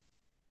it.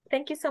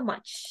 Thank you so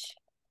much.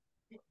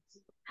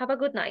 Have a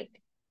good night.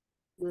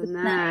 Good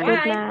Bye.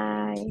 Good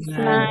night.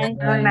 Bye.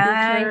 Good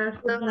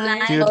night. Good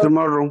night. See you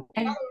tomorrow.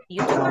 See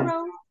you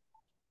tomorrow.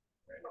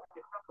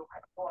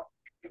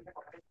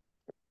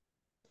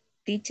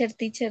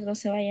 Teacher, no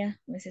se vaya.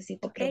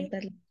 Necesito Ok.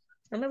 preguntarle.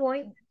 No me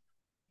voy.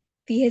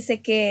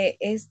 Fíjese que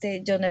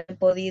yo no he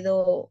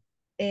podido,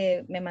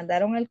 me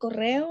mandaron al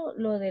correo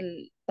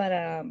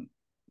para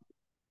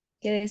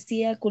que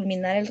decía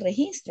culminar el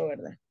registro,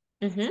 ¿verdad?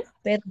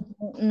 Pero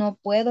no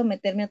puedo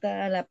meterme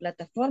a la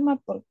plataforma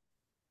por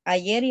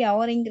ayer y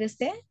ahora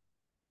ingresé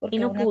porque Y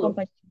no una pudo.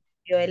 compañera me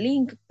dio el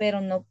link, pero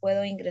no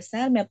puedo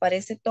ingresar, me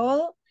aparece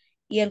todo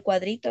y el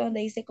cuadrito donde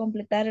dice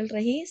completar el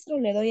registro,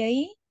 le doy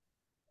ahí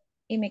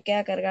y me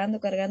queda cargando.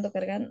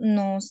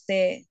 No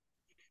sé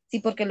si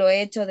porque lo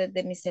he hecho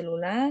desde mi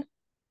celular,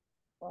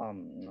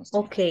 no sé.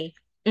 Ok.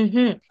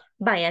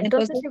 Vaya,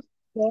 entonces. Entonces,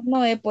 yo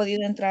no he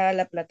podido entrar a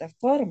la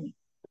plataforma.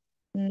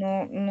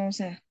 No, o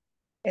sea,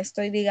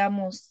 estoy,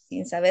 digamos,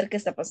 sin saber qué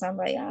está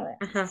pasando allá, ¿verdad?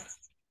 Ajá.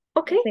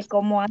 Ok. No sé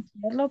cómo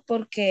hacerlo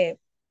porque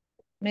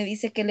me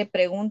dice que le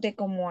pregunte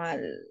como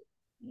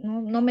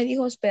no me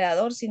dijo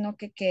hospedador, sino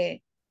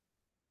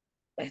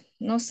bueno,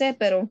 no sé,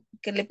 pero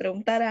que le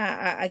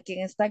preguntara a quien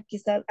está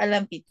quizás al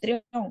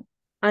anfitrión.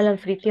 Al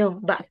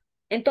anfitrión. Vale.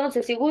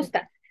 Entonces, si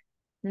gusta,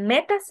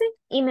 métase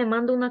y me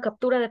manda una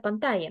captura de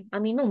pantalla a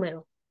mi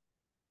número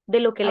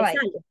de lo que le Vaya.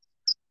 sale.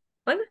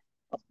 Oiga.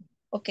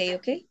 Ok.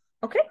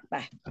 Ok.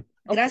 Bye. Ok.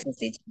 Gracias,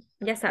 teacher.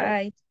 Ya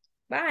sabe.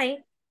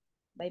 Bye.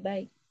 Bye.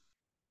 Bye.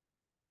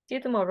 See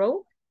you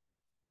tomorrow.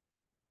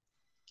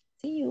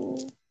 See you.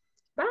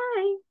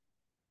 Bye.